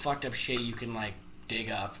what fucked up shit you can like dig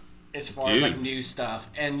up as far as like new stuff,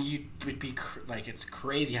 and you would be like, it's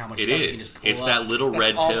crazy how much It stuff you is. can just pull It's up that little that's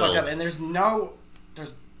red all pill. fucked up. And there's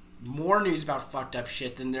more news about fucked up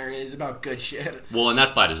shit than there is about good shit. Well, and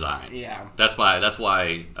that's by design. Yeah, That's why.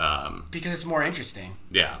 because it's more interesting.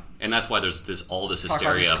 Yeah, and that's why there's all this Talk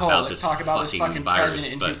about hysteria this about Let's this talk about this fucking virus.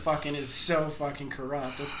 president But who fucking is so fucking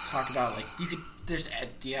corrupt. Let's talk about like you could.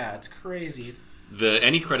 It's crazy.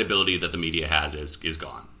 any credibility that the media had is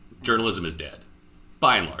gone. Journalism is dead,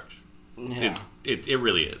 by and large. Yeah. It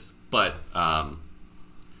really is. But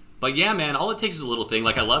yeah, man, all it takes is a little thing.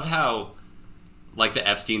 Like, I love how, like, the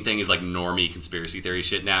Epstein thing is like normie conspiracy theory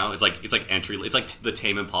shit now. It's like entry. It's like the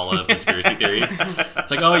Tame Impala of conspiracy theories.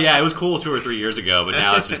 It's like, oh yeah, it was cool 2 or 3 years ago, but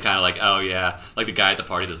now it's just kind of like, oh yeah, like the guy at the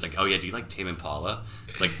party that's like, oh yeah, do you like Tame Impala?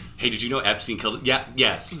 It's like, hey, did you know Epstein killed? Yeah,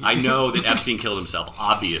 yes, I know that Epstein killed himself.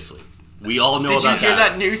 Obviously, we all know Did you about hear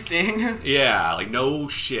that new thing? Yeah, like no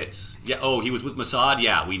shit. Yeah. Oh, he was with Mossad.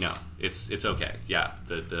 Yeah, we know. It's okay. Yeah.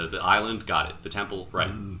 The island got it. The temple, right?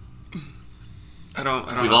 I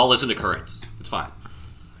don't We've know. all listened to Currents. It's fine.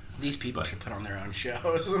 These people should put on their own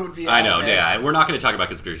shows. It would be I know. epic. Yeah, and we're not going to talk about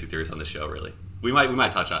conspiracy theories on this show. Really, we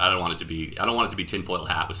might touch on. I don't want it to be Tinfoil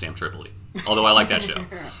Hat with Sam Tripoli. Although I like that show.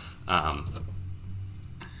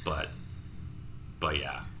 But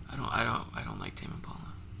yeah. I don't like Tame Impala.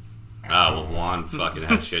 Oh, well, Juan fucking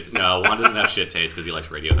has shit. No, Juan doesn't have shit taste because he likes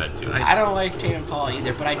Radiohead too. I don't like Tame Impala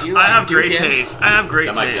either, but I do. I have great taste. I have great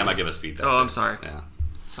taste. That might give us feedback. Oh, I'm sorry. Yeah.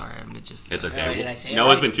 Sorry, I'm gonna just. It's okay. Did I say it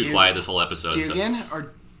Noah's right? been too quiet this whole episode. Dugan So.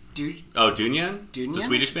 or Dude? Oh, Dunyan? Dunyan? The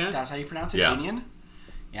Swedish band? That's how you pronounce it? Yeah. Dunyan?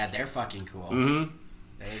 Yeah, they're fucking cool. Mm-hmm.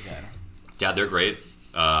 They're good. Yeah, they're great.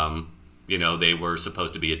 They were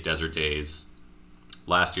supposed to be at Desert Days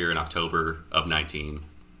last year in October of 19,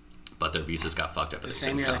 but their visas got fucked up. The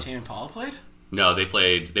same year that Tame Impala played? No, they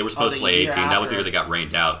were supposed to play 18. That was the year after. they got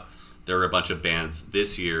rained out. There were a bunch of bands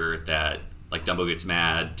this year that, like Dumbo Gets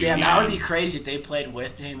Mad, Damn, that would be crazy if they played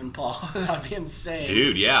with Tame Impala. That would be insane.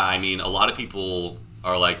 Dude, yeah. I mean, a lot of people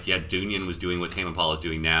are like, yeah, Dunyan was doing what Tame Impala is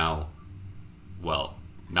doing now. Well,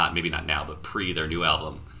 maybe not now, but pre their new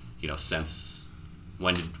album. Since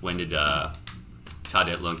when did Ta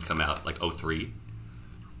Det Lund come out? Like 03?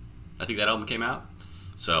 I think that album came out.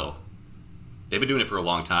 So they've been doing it for a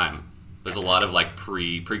long time. There's a lot of like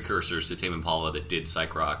precursors to Tame Impala that did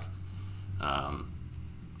psych rock.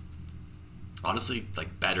 Honestly,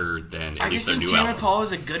 like better than at least their new Tame album. Impala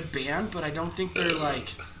is a good band, but I don't think they're like,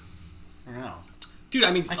 I don't know. Dude,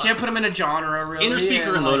 I mean, I can't put them in a genre really. Inner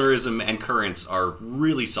Speaker and Lonerism and Currents are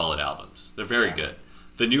really solid albums. They're very good.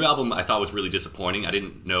 The new album I thought was really disappointing. I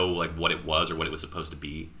didn't know like what it was or what it was supposed to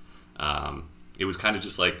be. It was kind of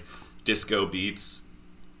just like disco beats,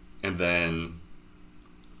 and then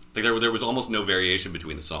like there was almost no variation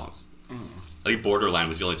between the songs. I think Borderline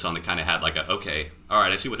was the only song that kind of had like okay, all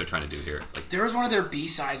right, I see what they're trying to do here. Like, there was one of their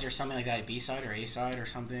B-sides or something like that, a B-side or A-side or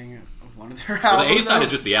something of one of their albums. Well, the A-side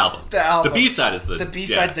is just the album. The album. The B-side is the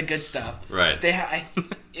B-side's the good stuff. Right.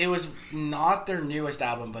 It was not their newest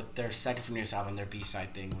album, but their second from newest album. Their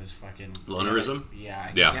B-side thing was fucking Lonerism.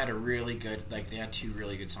 I think they had a really good, they had two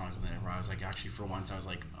really good songs on there. Where I was like, actually, for once, I was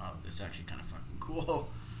like, oh, this is actually kind of fucking cool.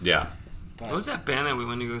 Yeah. But, what was that band that we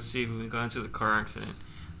went to go see when we got into the car accident?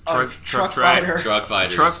 Truck Fighter. Truck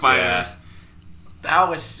Fighters. Truck Fighters. Yeah. That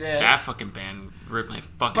was sick. That fucking band ripped my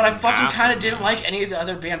fucking. But I fucking ass kind of off. didn't like any of the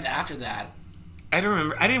other bands after that. I don't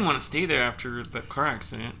remember. I didn't want to stay there after the car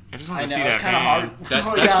accident. I just wanted to see it's that kind of band.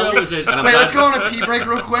 hard. That show is it. And I'm Wait, glad- let's go on a pee break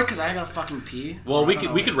real quick because I gotta fucking pee. Well, we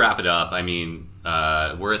could wrap it up. I mean,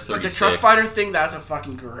 we're at 36. But the Truck Fighter thing, that's a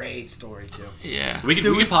fucking great story too. Yeah. We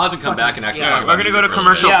can pause and come back and actually Yeah, talk about We're gonna go to music for a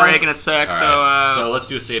commercial little bit. break in a sec. All So, right. So let's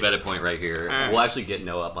do a save edit point right here. All right. We'll actually get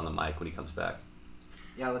Noah up on the mic when he comes back.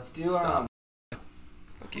 Yeah, let's do All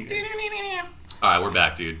right, we're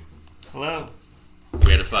back, dude. hello.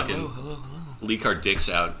 We had to fucking Hello. leak our dicks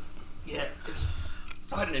out Yeah.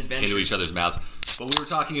 What an adventure. into each other's mouths. But we were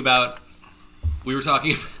talking.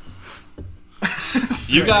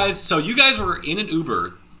 You guys were in an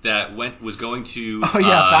Uber that was going to.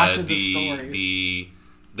 back to the story.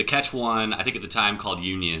 The Catch One, I think at the time called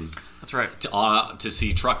Union, That's right. to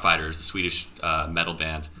see Truck Fighters, the Swedish metal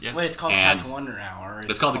band. Yes. Wait, it's called And Catch One now, or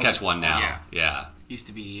It's called the Catch One now. Yeah. Used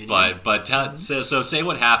to be Union. But so say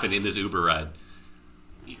what happened in this Uber ride.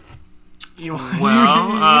 you,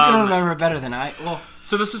 Well, you can remember it better than I. Well,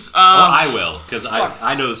 So this is. I will, because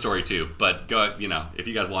I know the story too. But go, if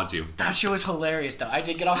you guys want to. that shit was hilarious, though. I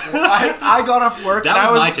did get off. I got off work. That and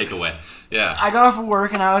was I my takeaway. Yeah. I got off of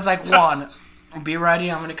work and I was like, Juan, be ready.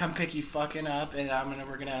 I'm gonna come pick you fucking up, and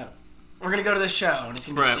we're gonna go to the show, and it's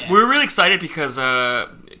gonna be Right. sick. We were really excited because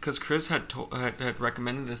Chris had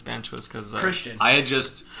recommended this band to us because Christian. I had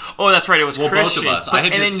just. Oh, that's right. It was Well, both Christian. of us. I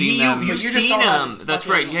had just seen them. You've But you just seen saw them. that That's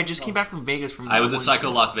fucking right. You just came back from Vegas from. I was at one Psycho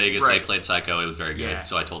show. Las Vegas. Right. They played Psycho. It was very good. Yeah.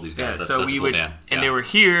 So I told these guys Yeah, that's so a we cool would, band. and Yeah. they were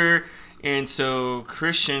here, and so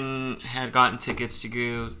Christian had gotten tickets to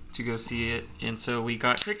go see it, and so we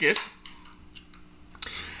got tickets.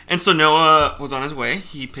 And so Noah was on his way.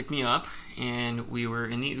 He picked me up, and we were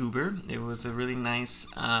in the Uber. It was a really nice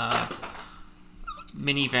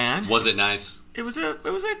minivan. Was it nice? It was an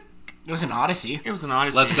Odyssey. It was an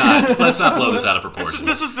Odyssey. Let's not blow this out of proportion. It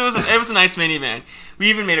was a nice minivan. We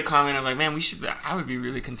even made a comment of like, man, I would be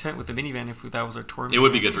really content with the minivan if that was our tour. It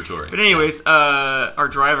would be good for touring. But anyways, our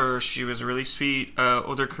driver, she was a really sweet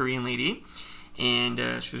older Korean lady, and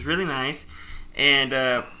she was really nice.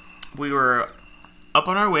 And we were up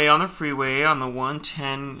on our way on the freeway on the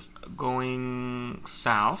 110 going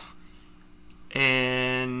south,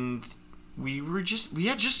 and we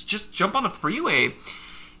had just jumped on the freeway.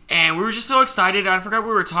 And we were just so excited. I forgot what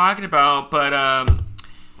we were talking about, but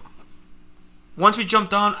once we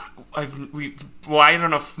jumped on, I don't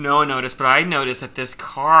know if Noah noticed, but I noticed that this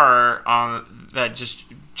car that just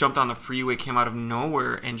jumped on the freeway came out of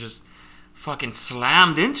nowhere and just fucking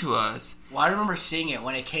slammed into us. Well, I remember seeing it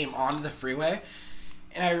when it came onto the freeway,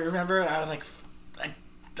 and I remember I was like, I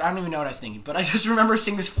don't even know what I was thinking, but I just remember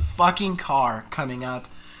seeing this fucking car coming up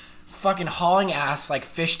fucking hauling ass, like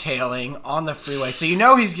fishtailing on the freeway. So you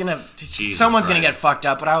know he's gonna, someone's gonna get fucked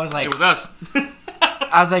up. But I was like, It was us.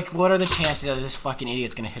 I was like, what are the chances that this fucking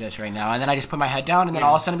idiot's gonna hit us right now? And then I just put my head down, and then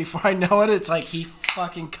all of a sudden, before I know it, it's like he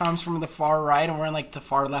fucking comes from the far right, and we're in like the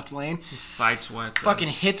far left lane. Sideswipe. Fucking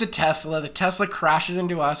hits a Tesla. The Tesla crashes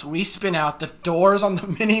into us. We spin out. The doors on the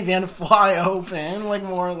minivan fly open, like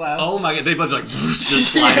more or less. Oh my god, they both like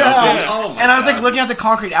just slide open. Oh my and I was God. like looking at the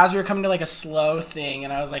concrete as we were coming to like a slow thing,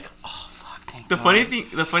 and I was like, oh fuck, thank The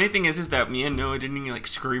God. funny thing is that me and Noah didn't even like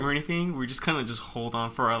scream or anything. We just kind of just hold on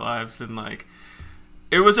for our lives and like.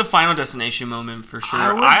 It was a Final Destination moment for sure.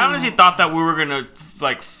 I honestly thought that we were gonna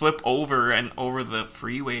like flip over and over the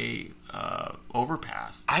freeway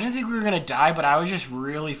overpass. I didn't think we were gonna die, but I was just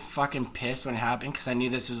really fucking pissed when it happened because I knew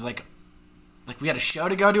this was like we had a show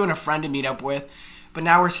to go to and a friend to meet up with, but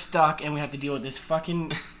now we're stuck and we have to deal with this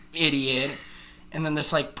fucking idiot, and then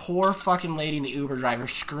this like poor fucking lady in the Uber driver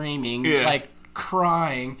screaming, like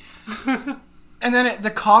crying, and then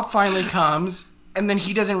the cop finally comes. And then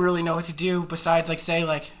he doesn't really know what to do besides like say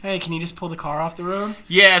like, "Hey, can you just pull the car off the road?"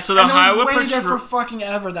 Yeah, so the and then highway we waited there patrol. for fucking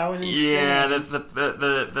ever. That was insane. Yeah,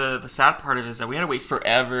 the sad part of it is that we had to wait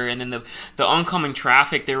forever, and then the oncoming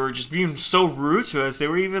traffic, they were just being so rude to us. They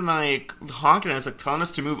were even like honking at us, like telling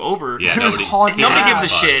us to move over. Yeah, It was nobody, haunting. Nobody Yeah. gives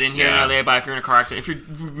a shit in here Yeah. in LA about if you're in a car accident. If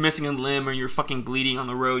you're missing a limb or you're fucking bleeding on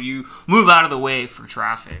the road, you move out of the way for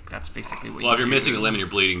traffic. That's basically what Well, if you're do. missing a limb and you're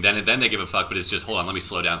bleeding, then they give a fuck. But it's just hold on, let me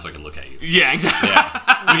slow down so I can look at you. Yeah, exactly.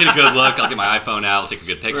 Yeah, we get a good look. I'll get my iPhone out. I'll take a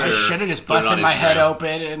good picture. I should have just put it busted on my head Instagram.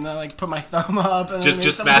 open and then like put my thumb up. And Just then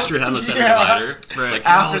smashed your head on the center divider. It's Right. like,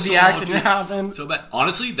 after oh, the so accident dude. happened. So bad.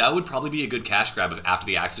 Honestly, that would probably be a good cash grab if after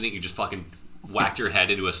the accident you just fucking whacked your head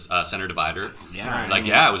into a center divider. Yeah. Like,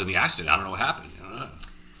 yeah, I was in the accident. I don't know what happened.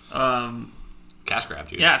 Cash grab,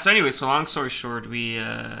 dude. Yeah. So anyway, so long story short, we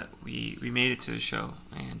made it to the show,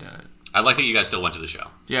 and I like that you guys still went to the show.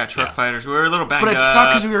 yeah, truck Yeah. fighters. We were a little banged But it up. sucked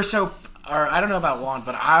because we were so. Or I don't know about Juan,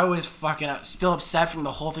 but I was fucking still upset from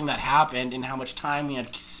the whole thing that happened and how much time we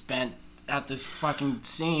had spent at this fucking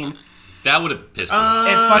scene. That would have pissed me.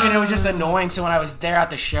 It was just annoying. So when I was there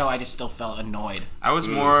at the show, I just still felt annoyed. I was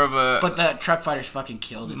more of a. But the truck fighters fucking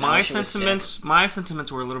killed it. That my shit was sick.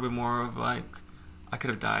 sentiments were a little bit more of like, I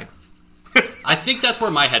could have died. I think that's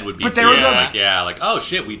where my head would be. But there too. was like, oh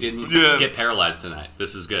shit, we didn't get paralyzed tonight.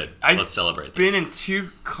 This is good. Let's celebrate this. Been in 2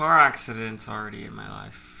 car accidents already in my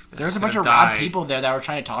life. There was a bunch of rad people there that were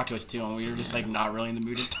trying to talk to us too, and we were just like not really in the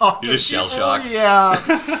mood to talk. You're just to people. shell-shocked. Yeah,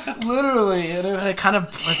 literally. And it kind of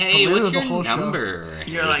like, Hey, blew what's the your whole show. number?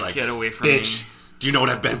 You're It was like, get away from bitch, do you know what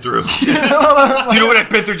I've been through? me. Do you know what I've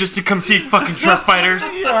been through just to come see fucking truck fighters?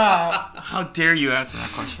 Yeah, How dare you ask me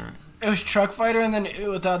that question? it was Truck Fighter, and then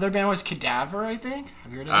the other band was Cadaver. I think.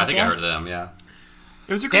 Have you heard of that I think I band? heard of them, yeah.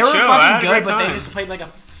 It was a They good were show. I had fucking a good, great but they time. just played like a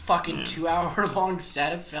fucking 2-hour-long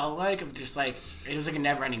set. It felt like of just like it was like a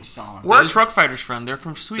never-ending song. Where are truck fighters from? They're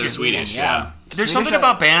from Sweden. They're Swedish, yeah. There's Swedish something are-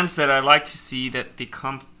 about bands that I like to see that they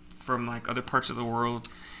come from like other parts of the world,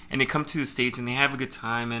 and they come to the States and they have a good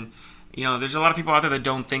time. And you know, there's a lot of people out there that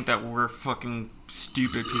don't think that we're fucking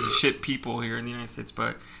stupid piece of shit people here in the United States,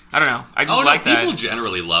 but I don't know. I just like that. People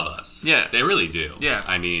generally love us. Yeah. They really do. Yeah.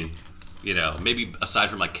 I mean, you know, maybe aside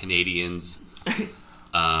from like Canadians,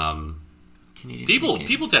 Canadian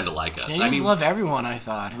people tend to like us. Canadians I mean, love everyone. I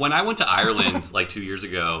thought. when I went to Ireland like 2 years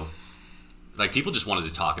ago, like people just wanted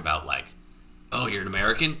to talk about like, oh, you're an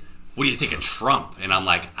American? What do you think of Trump? And I'm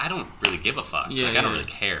like, I don't really give a fuck. Yeah, like, I don't yeah. really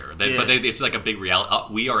care. Yeah. But it's like a big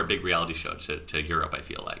reality. We are a big reality show to Europe, I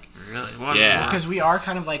feel like. Really? Well, Yeah. Because we are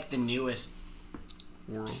kind of like the newest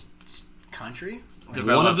World. country. Like,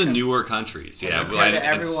 One of the newer countries, yeah. compared to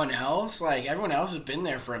And- everyone else, like everyone else has been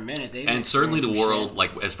there for a minute. They've And certainly the experienced world, shit.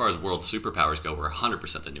 like as far as world superpowers go, we're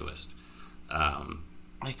 100% the newest.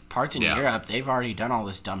 Like parts in Yeah. Europe, they've already done all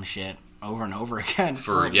this dumb shit over and over again.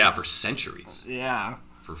 For centuries. Yeah.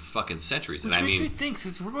 For fucking centuries. Which And I makes me mean, think,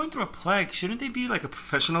 since we're going through a plague, shouldn't they be like a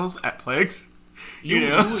professionals at plagues? you,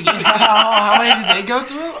 How many did they go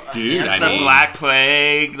through? dude, I the mean, Black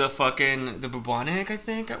Plague, the bubonic, I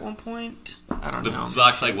think, at one point. I don't the know.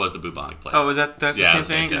 Black Plague was the bubonic plague. Oh, was that's yeah, the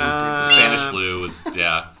same thing? The Spanish flu was,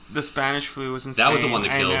 yeah. The Spanish flu was in Spain. That was the one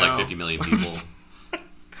that I killed like know. 50 million people.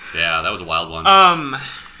 Yeah, that was a wild one.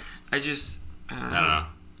 I just, I don't know.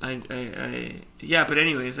 I don't know. Yeah, but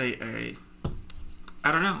anyways, I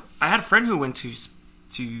don't know. I had a friend who went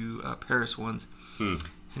to Paris once,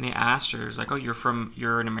 and they asked her, "It's like, oh,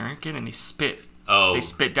 you're an American," and they spit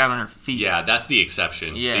down on her feet. Yeah, that's the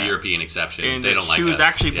exception. Yeah. The European exception. And they don't like she was us.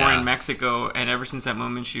 actually born Yeah. in Mexico, and ever since that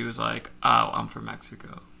moment, she was like, "Oh, I'm from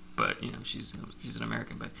Mexico," but you know, she's an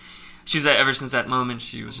American. But she's like, ever since that moment,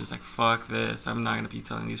 she was just like, fuck this. I'm not going to be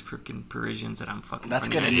telling these freaking Parisians that I'm fucking That's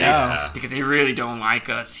funny good to on know. stage because they really don't like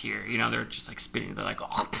us here. You know, they're just like spitting. They're like,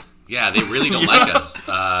 oh. Yeah, they really don't like us.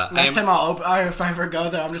 Next time if I ever go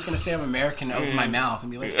there, I'm just gonna say I'm American and open my mouth and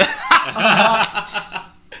be like,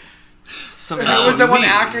 Something who was the one me.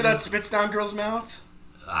 actor that spits down girls' mouths?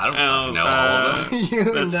 I don't fucking know all of them.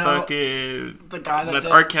 You That's know, fucking. the guy that That's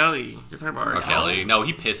did- R. Kelly. You're talking about R. Kelly. No,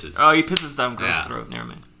 he pisses. Oh, he pisses down girls' Yeah. throat. Never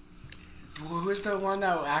mind. Who was the one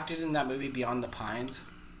that acted in that movie Beyond the Pines?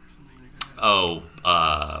 Oh,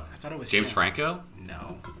 I thought it was James him. Franco?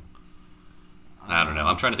 No, I don't know.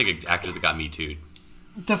 I'm trying to think of actors that got Me Too'd.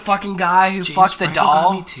 the fucking guy who James fucked the Franco got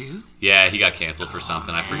doll. me too. Yeah, he got canceled for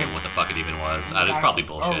something. I forget what the fuck it even was. It's probably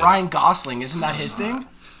bullshit. Oh, Ryan Gosling, isn't that his thing?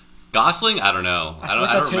 Gosling? I don't know. I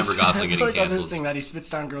don't remember Gosling getting That's his canceled. thing that he spits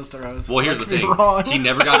down girls' throats. Well, here's the Could be thing. wrong. He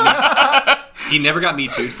never got me. He never got Me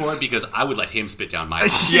Too'd for it because I would let him spit down my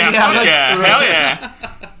mouth. Yeah, Yeah, fuck yeah, that's hell yeah.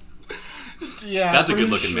 Yeah, That's a pretty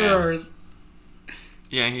good-looking sure. man.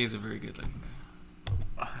 Yeah, he's a very good looking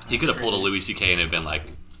guy. He could have pulled a Louis C.K. and have been like,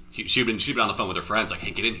 she'd been on the phone with her friends like,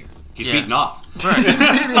 hey, get in here. He's Yeah. beating off.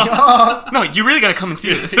 Right. No, you really gotta come and see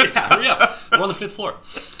this. Yeah, hurry up. We're on the 5th floor.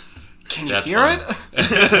 Can you That's hear fine.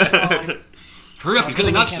 it? Hurry up, he's They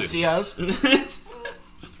getting can't nuts. see us.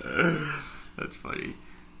 That's funny.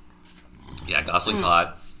 Yeah, Gosling's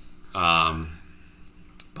hot.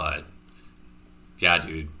 But yeah,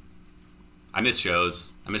 dude, I miss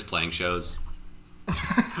shows. I miss playing shows.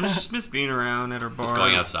 I just miss being around at our bar. Just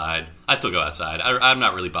going outside. I still go outside. I'm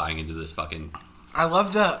not really buying into this fucking. I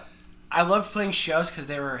loved playing shows because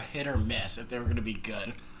they were hit or miss if they were going to be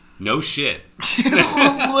good. No shit.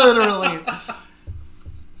 Literally.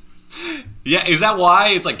 Yeah, is that why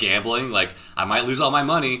it's like gambling? Like I might lose all my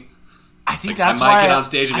money. I think I that's might why get on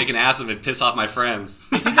stage and make an ass of it and piss off my friends.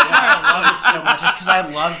 I think that's why I love it so much. Is because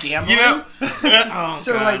I love gambling. You know? Oh,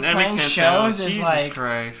 So God, like that makes playing sense shows now. is Jesus like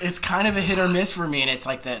Christ. it's kind of a hit or miss for me, and it's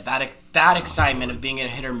like that excitement of being a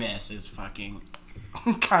hit or miss is fucking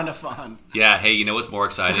kind of fun. Yeah, hey, you know what's more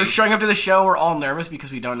exciting? We're showing up to the show, we're all nervous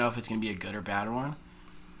because we don't know if it's gonna be a good or bad one.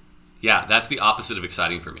 Yeah, that's the opposite of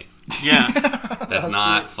exciting for me. Yeah, That's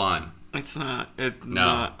not fun. it's not. It's No.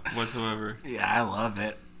 not whatsoever. Yeah, I love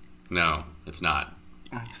it. No, it's not.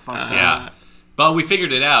 It's fucked up. Yeah. But we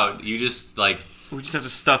figured it out. You just like We just have to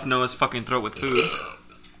stuff Noah's fucking throat with food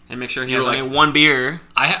and make sure he You're has like- only one beer.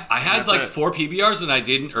 I had That's like it. 4 PBRs and I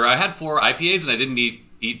didn't, or I had 4 IPAs and I didn't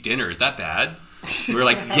eat dinner. Is that bad? We were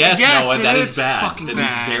like, yes, Noah, it that is bad. fucking That is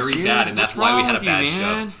bad, very dude. bad, and that's What's why we wrong had a with you,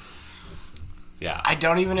 bad man? show. Yeah. I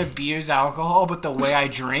don't even abuse alcohol, but the way I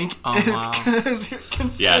drink Oh, is wow.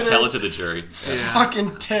 considered Yeah, tell it to the jury.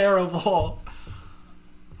 fucking terrible.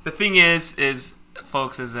 The thing is,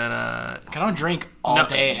 folks, is that I don't drink all No,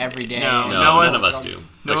 day, every day. no, No, Noah's- none of us do.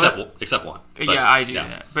 Noah- Except one. But, yeah, I do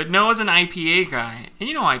that. But Noah's an IPA guy, and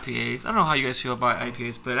you know IPAs. I don't know how you guys feel about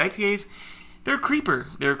IPAs, but IPAs, they're a creeper.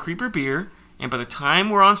 They're a creeper beer, and by the time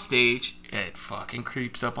we're on stage, it fucking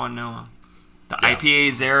creeps up on Noah. The Yeah. IPA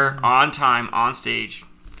is there on time, on stage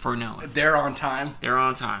for Noah. They're on time. They're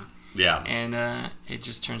on time, Yeah. and it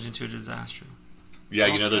just turns into a disaster. Yeah,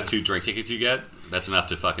 you know those 2 drink tickets you get? That's enough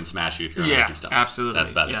to fucking smash you if you're Yeah, making stuff. absolutely.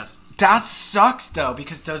 That's about it. Yes. That sucks though,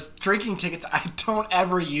 because those drinking tickets, I don't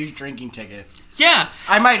ever use drinking tickets. Yeah.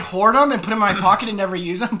 I might hoard them and put them in my pocket and never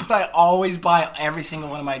use them, but I always buy every single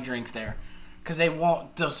one of my drinks there. Because they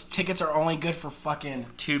won't, those tickets are only good for fucking,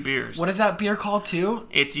 2 beers. what is that beer called too?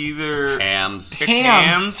 It's either Hams. It's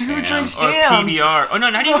hams Who Hams. drinks or hams? PBR. Oh no,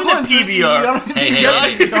 not No even the one drinks PBR. Hey,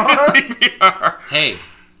 hey, PBR. hey. PBR. Hey,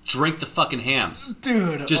 drink the fucking hams.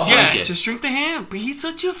 Dude. Just oh, drink Yeah, it. just drink the ham. But he's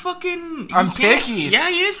such a fucking. he I'm can't- picky.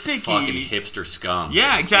 Yeah, he is picky. Fucking hipster scum.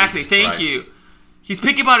 Yeah, exactly. Jesus Thank Christ. you. He's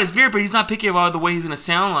picky about his beer, but he's not picky about the way he's gonna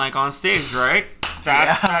sound like on stage, right?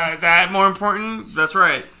 That's that more important. That's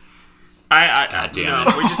right. God damn no,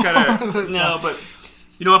 it. we just gotta no, but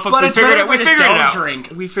you know what, folks? But We it's figured better it. We if I just figured it don't out. drink.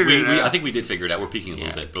 We figured it I out. think we did figure it out. We're peaking a little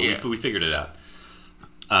Yeah, bit, but yeah. we figured it out.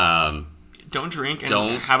 Don't drink and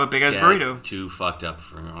Don't have a big ass get burrito. too fucked up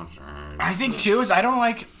for I think too is I do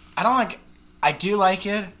like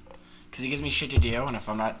it because it gives me shit to do, and if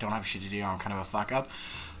don't have shit to do, I'm kind of a fuck up.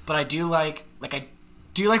 But I do like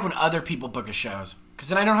when other people book us shows, because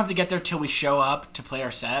then I don't have to get there till we show up to play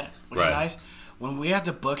our set, which Right. is nice. When we have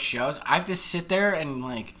to book shows, I have to sit there and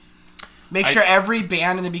like make sure every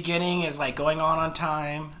band in the beginning is like going on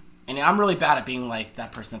time. And I'm really bad at being like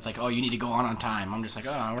that person that's like, oh, you need to go on time. I'm just like,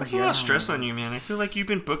 oh, we're That's a here. lot of stress on you, man. I feel like you've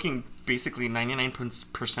been booking basically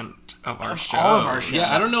 99% of our shows. all of our shows. Yeah,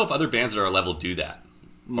 I don't know if other bands at our level do that.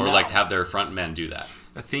 Or No. like have their front men do that.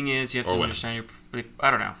 The thing is, you have Or to women. understand your. I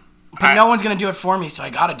don't know. But no one's gonna do it for me, so I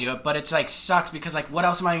gotta do it. But it's like sucks because like, what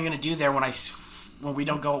else am I gonna do there when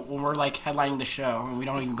we're like headlining the show and we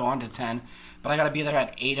don't even go on to 10? But I gotta be there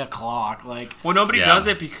at 8 o'clock. Like, well, nobody does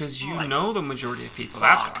it because you know the majority of people.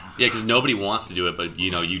 That's why. Yeah, because nobody wants to do it, but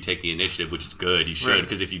you take the initiative, which is good. You should,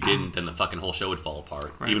 because if you didn't, then the fucking whole show would fall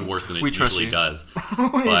apart, even worse than it usually does.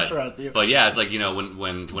 We trust you. But yeah, it's like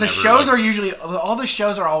whenever the shows are usually all the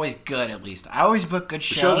shows are always good. At least I always book good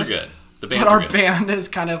shows. The shows are good. The bands but are our good. band is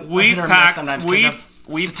kind of hit or miss sometimes because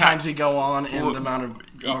of the times we go on and the amount of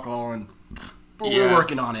alcohol and. But we're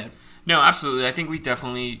working on it. No, absolutely. I think we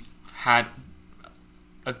definitely had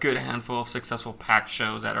a good handful of successful packed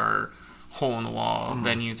shows at our hole in the wall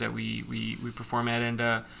venues that we perform at, and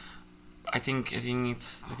I think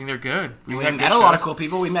they're good. We met a lot of cool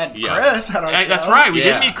people. We met Chris at our show. That's right. We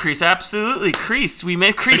did meet Chris. Absolutely, Chris. We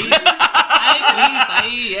met Chris. Hi,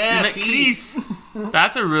 Chris. Chris.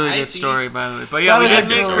 That's a really good story, by the way. But yeah, we did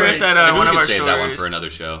meet Chris at one of our save stories. that one for another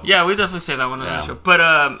show. Yeah, we definitely save that one for another show. But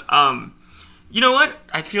you know what?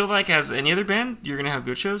 I feel like as any other band, you're gonna have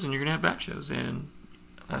good shows and you're gonna have bad shows, and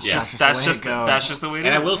that's just the way it is.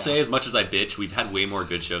 And I will say, as much as I bitch, we've had way more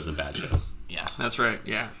good shows than bad shows. Yes, that's right.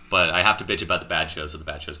 Yeah, but I have to bitch about the bad shows, so the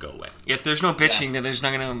bad shows go away. If there's no bitching, then there's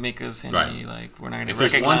not gonna make us any like we're not gonna. If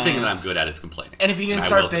there's one thing that I'm good at, it's complaining. And if you didn't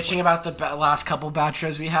start bitching about the last couple bad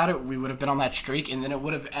shows we had, we would have been on that streak, and then it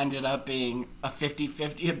would have ended up being a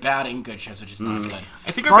 50-50 of bad and good shows, which is not good.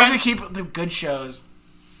 I think as long as we keep the good shows.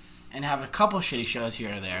 And have a couple shitty shows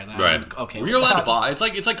here or there. Okay. You're allowed to bomb. It's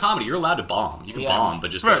like comedy. You're allowed to bomb. You can bomb,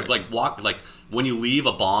 but just walk. Like when you leave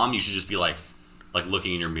a bomb, you should just be like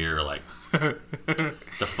looking in your mirror, like,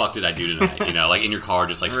 the fuck did I do tonight? You know, like in your car,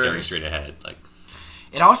 just like staring straight ahead. Like,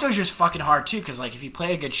 it also is just fucking hard too, because like if you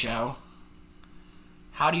play a good show,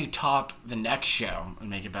 how do you top the next show and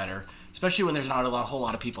make it better? Especially when there's not a whole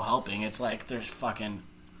lot of people helping. It's like there's fucking.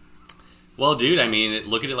 Well, dude, I mean,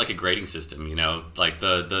 look at it like a grading system, you know? Like,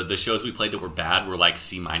 the shows we played that were bad were, like,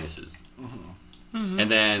 C-. And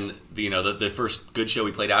then, the first good show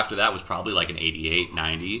we played after that was probably, like, an 88,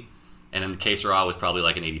 90. And then the Que Sera was probably,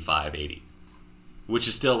 like, an 85, 80. Which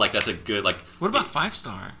is still, like, that's a good, like... What about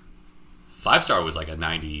 5-Star? 5-Star was, like, a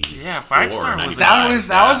 90. Yeah, 5-Star was...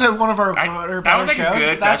 That was one of our better shows.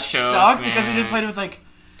 Good that shows, sucked man. Because we did play with, like...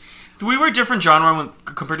 We were a different genre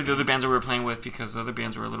compared to the other bands that we were playing with because the other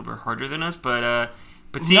bands were a little bit harder than us. But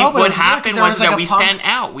see, what happened was that we stand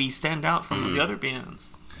out. We stand out from the other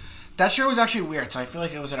bands. That show was actually weird. So I feel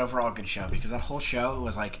like it was an overall good show because that whole show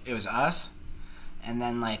was like it was us, and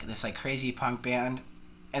then like this like crazy punk band,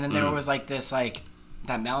 and then there was like this like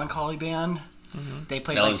that melancholy band. They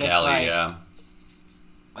played like this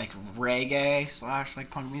like reggae / like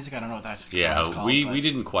punk music. I don't know what that's called. We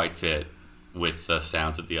didn't quite fit with the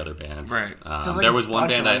sounds of the other bands. Right. So there was one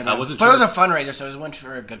band I wasn't sure. But it was a fundraiser, so it went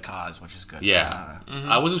for a good cause, which is good. Yeah.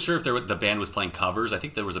 I wasn't sure if the band was playing covers. I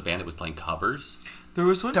think there was a band that was playing covers. There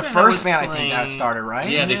was one. The first band, I think, that started, right?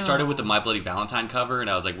 Yeah, they started with the My Bloody Valentine cover, and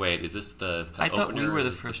I was like, wait, is this the I thought we were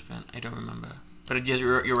the first band. I don't remember. But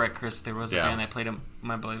you're right, Chris. There was a band that played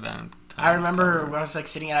My Bloody Valentine. I remember I was like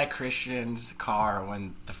sitting at Christian's car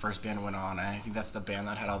when the first band went on, and I think that's the band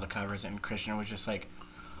that had all the covers, and Christian was just like,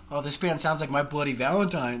 oh, this band sounds like My Bloody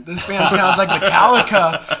Valentine. This band sounds like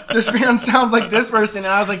Metallica. This band sounds like this person.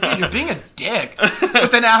 And I was like, dude, you're being a dick.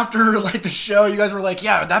 But then after like the show, you guys were like,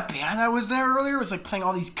 yeah, that band that was there earlier was like playing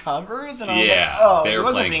all these covers. And I was like, oh, he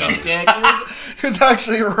wasn't being a dick. He was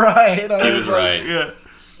actually right. He was right. Yeah.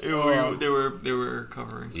 They were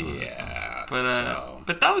covering some of the songs.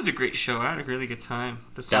 But that was a great show. I had a really good time.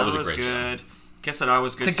 The sound was good. Show. Guess that I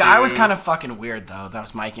was good too. The guy was kind of fucking weird though. That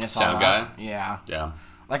was miking us all up. Sound guy? Yeah. Yeah.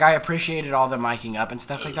 Like, I appreciated all the miking up and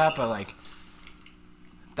stuff like that, but, like,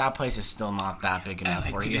 that place is still not that big enough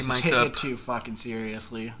for you to take it too fucking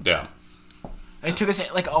seriously. Yeah. It took us,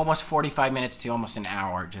 like, almost 45 minutes to almost an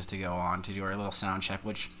hour just to go on to do our little sound check,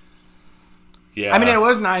 which... Yeah. I mean, it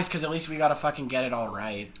was nice, because at least we got to fucking get it all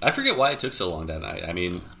right. I forget why it took so long that night. I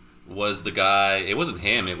mean... Was the guy... It wasn't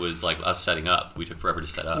him. It was, like, us setting up. We took forever to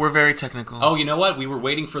set up. We're very technical. Oh, you know what? We were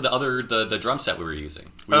waiting for the drum set we were using.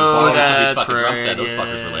 We were that's fucking right. drum set. Those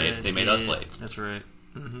fuckers were late. They made us late. That's right.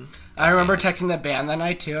 Mm-hmm. I remember texting the band that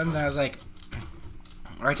night, too, and I was like...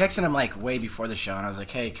 Or I texted him, like, way before the show, and I was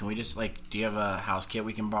like, hey, can we just, like... Do you have a house kit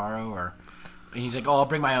we can borrow, or... And he's like, oh, I'll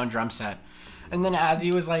bring my own drum set. And then as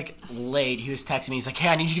he was, like, late, he was texting me. He's like, hey,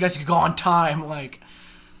 I need you guys to go on time, like...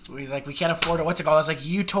 He's like, we can't afford it. What's it called? I was like,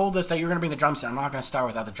 you told us that you were going to bring the drum set. I'm not going to start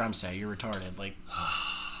without the drum set. You're retarded. Like,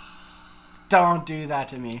 don't do that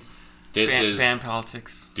to me. This is band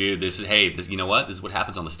politics. Dude, you know what? This is what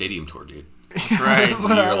happens on the stadium tour, dude. That's right. That's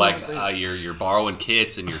what I You're was like thinking. you're borrowing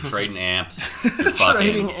kits and you're trading amps. You're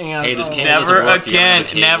Trading fucking. amps, Hey, this oh. cable doesn't Never work. Do you have again. another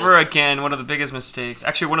cable? Never again. One of the biggest mistakes.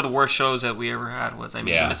 Actually, one of the worst shows that we ever had was I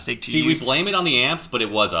made a mistake to See, use. we blame it on the amps, but it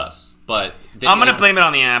was us. But I'm gonna blame it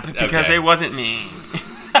on the amp because Okay. it wasn't me.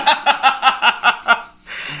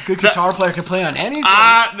 Good guitar player can play on anything.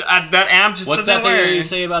 That amp just What's doesn't that thing work. you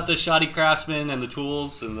say about the shoddy craftsman and the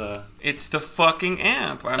tools and the It's the fucking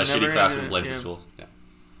amp. I'm a shitty never craftsman gonna- blames yeah. his tools? Yeah.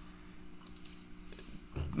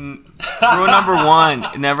 Rule number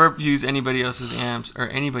 1: never use anybody else's amps or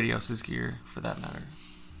anybody else's gear for that matter.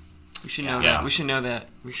 We should know Yeah. that. We should know that.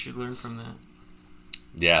 We should learn from that.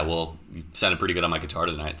 Yeah, well, you sounded pretty good on my guitar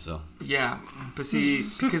tonight, so. Yeah, but see,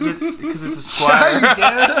 because it's a Yeah, Squire. you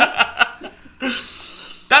did.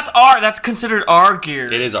 That's considered our gear.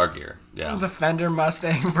 It is our gear. Yeah. The Fender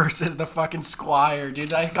Mustang versus the fucking Squire,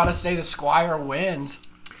 dude. I gotta say the Squire wins.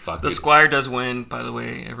 Fuck The dude. Squire does win, by the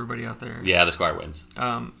way, everybody out there. Yeah, the Squire wins.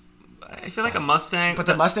 I feel like a Mustang. But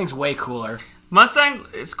the Mustang's way cooler. Mustang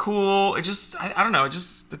is cool. It just, I don't know. It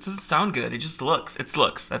doesn't sound good. It just looks. It's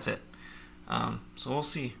looks. That's it. So we'll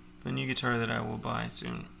see. The new guitar that I will buy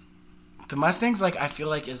soon. The Mustang's like, I feel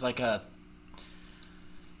like is like a...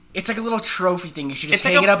 It's like a little trophy thing. You should just It's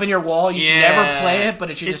like hang a- it up in your wall. You should Yeah. never play it,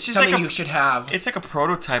 but it should It's just just something like a- you should have. It's like a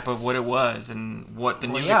prototype of what it was and what the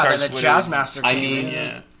Well, new yeah, guitars. then the what Jazzmaster I came mean, in.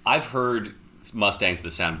 Yeah. I've heard Mustangs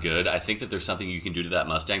that sound good. I think that there's something you can do to that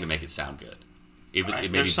Mustang to make it sound good. Even Right,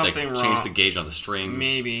 maybe there's like something change wrong. the gauge on the strings.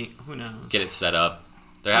 Maybe. Who knows? Get it set up.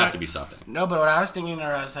 There has to be something. No, but what I was thinking,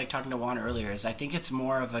 or I was like talking to Juan earlier, is I think it's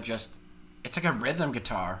more of a just... It's like a rhythm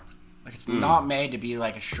guitar. Like, it's not made to be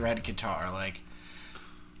like a shred guitar. Like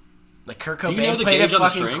Kurt Do you know Cobain the played it gauge on the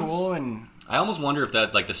fucking strings? cool, and... I almost wonder if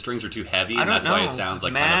that like the strings are too heavy I and don't that's know. why it sounds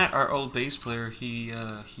like Matt, kind our old bass player, he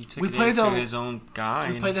took We it play into the- his own guy.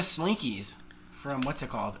 We and- play the Slinkies from, what's it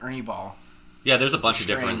called? Ernie Ball. Yeah, there's a bunch of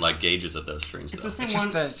different Strings. like gauges of those strings It's though. the same It's just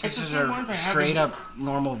one. the It's the this is same a ones I have straight in- up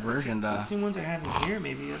normal version. The The same ones I have in here,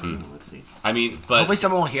 maybe. I don't know. Let's see. I mean, but hopefully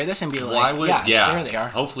someone will hear this and be like, why would yeah, there they are.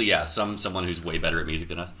 Hopefully, yeah, someone who's way better at music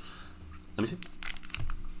than us. Let me see.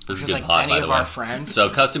 This is Just good like pod, any by the of way. our friends. So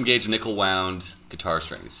custom gauge nickel wound guitar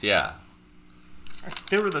strings. Yeah,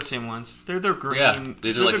 They were the same ones. They're the green. Yeah,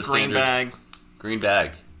 these are they're like the green standard. bag. green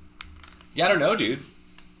bag. Yeah, I don't know, dude.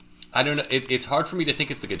 I don't know. It's hard for me to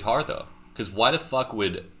think it's the guitar though, because why the fuck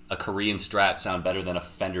would a Korean Strat sound better than a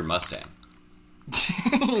Fender Mustang?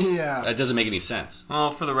 Yeah. That doesn't make any sense.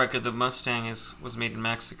 Well, for the record, the Mustang was made in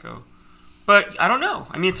Mexico, but I don't know.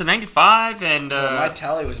 I mean, it's a '95, and Well, my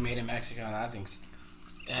Telly was made in Mexico, and I think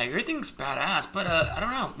yeah, everything's badass. But I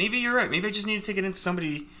don't know. Maybe you're right. Maybe I just need to take it into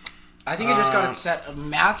somebody. it just got it set.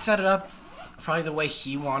 Matt set it up probably the way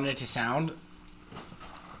he wanted it to sound.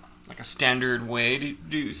 Like a standard way to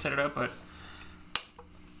do set it up, but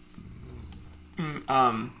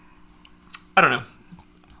I don't know.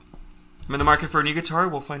 I'm in the market for a new guitar.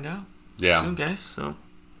 We'll find out Yeah, soon, guys. So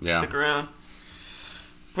yeah. stick around.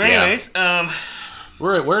 But Yeah. anyways,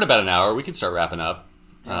 We're at about an hour. We can start wrapping up.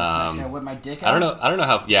 Should I whip my dick out? I don't know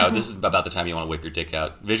how. Yeah, this is about the time you want to whip your dick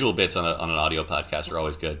out. Visual bits on an audio podcast are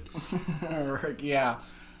always good. Yeah.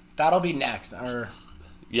 That'll be next. Or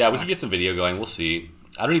Yeah, we can get some video going. We'll see.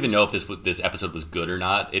 I don't even know if this episode was good or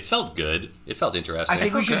not. It felt good. It felt interesting. I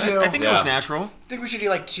think we should okay. do. I think it Yeah. was natural. I think we should do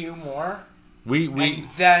like 2 more, we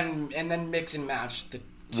and then mix and match the.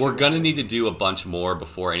 we're 2. gonna need to do a bunch more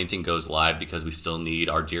before anything goes live because we still need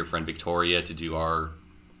our dear friend Victoria to do our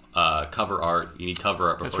cover art. You need cover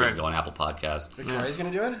art That's before you right. go on Apple Podcasts. Victoria's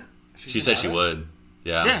gonna do it. She said she would.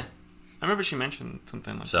 Yeah. Yeah, I remember she mentioned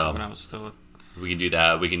something like So- that when I was still. We can do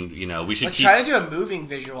that. We can. We should Let's keep. try to do a moving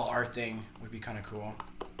visual art thing. Would be kind of cool.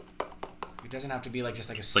 It doesn't have to be like just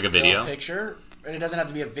like a Like a still video? picture, and it doesn't have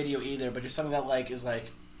to be a video either. But just something that like is like.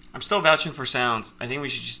 I'm still vouching for sounds. I think we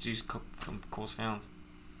should just do some cool sounds.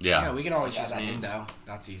 Yeah, Yeah. we can always That's add that just in me. though.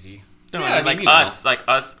 That's easy. No, Yeah, I I mean, mean, like you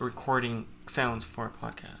know. us recording sounds for a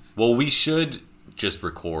podcast. Well, we should just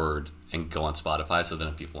record and go on Spotify. So then,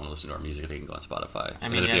 if people want to listen to our music, they can go on Spotify. I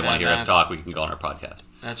And mean, then if yeah, they want to hear us that's- talk, we can go on our podcast.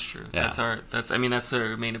 That's true. Yeah. That's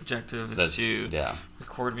our main objective is That's to yeah.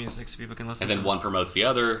 record music so people can listen. And to then us. one promotes the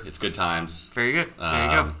other. It's good times. Very good. There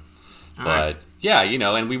you go. All But right. yeah,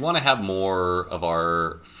 and we want to have more of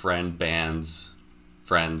our friends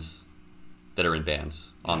that are in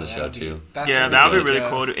bands on the show too. Yeah, that would be good. really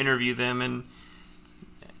cool to interview them and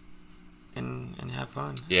have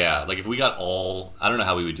fun. Yeah, like if we got I don't know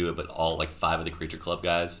how we would do it, but all like 5 of the Creature Club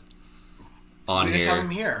guys on We here. just have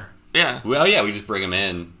them here, Yeah. Well, yeah, we just bring them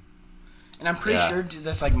in. and I'm pretty Yeah. sure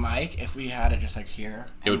this like mic, if we had it just like here,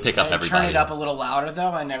 It would pick up and everybody. Turn it up a little louder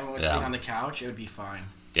though, and everyone was Yeah. sitting on the couch. It would be fine.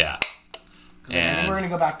 Yeah. Because I think we're going to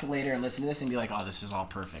go back to later and listen to this and be like, oh, this is all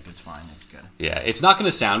perfect. It's fine. It's good. Yeah, it's not going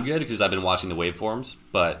to sound good because I've been watching the waveforms,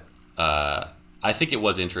 but I think it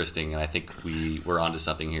was interesting, and I think we were onto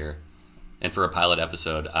something here. And for a pilot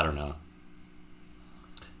episode, I don't know.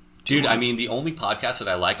 Dude, I mean, the only podcast that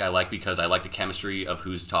I like because I like the chemistry of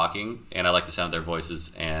who's talking, and I like the sound of their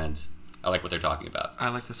voices, and I like what they're talking about. I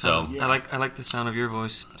like the sound. So, I like the sound of your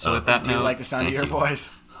voice. So with that Do you note, like the sound of your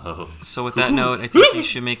voice? Oh. So with that note, I think you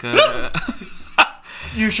should make a.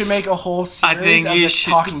 You should make a whole series think of you just should-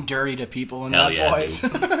 talking dirty to people in Hell that yeah, voice.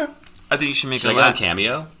 I think you should make Should I a. get on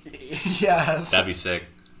Cameo? Yes. That'd be sick.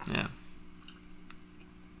 Yeah.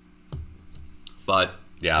 But,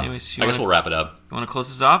 yeah, Anyways, I guess we'll wrap it up. You want to close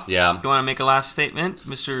this off? Yeah. You want to make a last statement,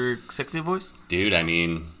 Mr. Sexy Voice? Dude, I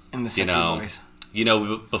mean, In the sexy voice. You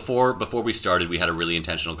know, before we started, we had a really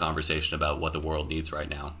intentional conversation about what the world needs right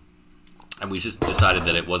now. And we just decided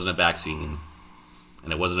that it wasn't a vaccine,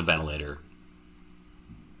 and it wasn't a ventilator.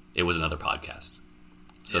 It was another podcast.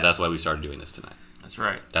 So that's why we started doing this tonight. That's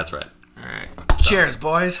right. That's right. All right. Cheers,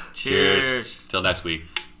 boys. Cheers. Till next week.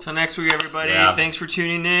 Till next week, everybody. Yeah. Thanks for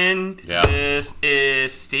tuning in. Yeah. This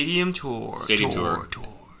is Stadium Tour. Stadium Tour.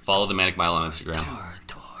 Follow the Manic Mile on Instagram.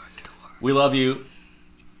 Tour. We love you.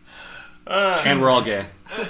 And we're all gay.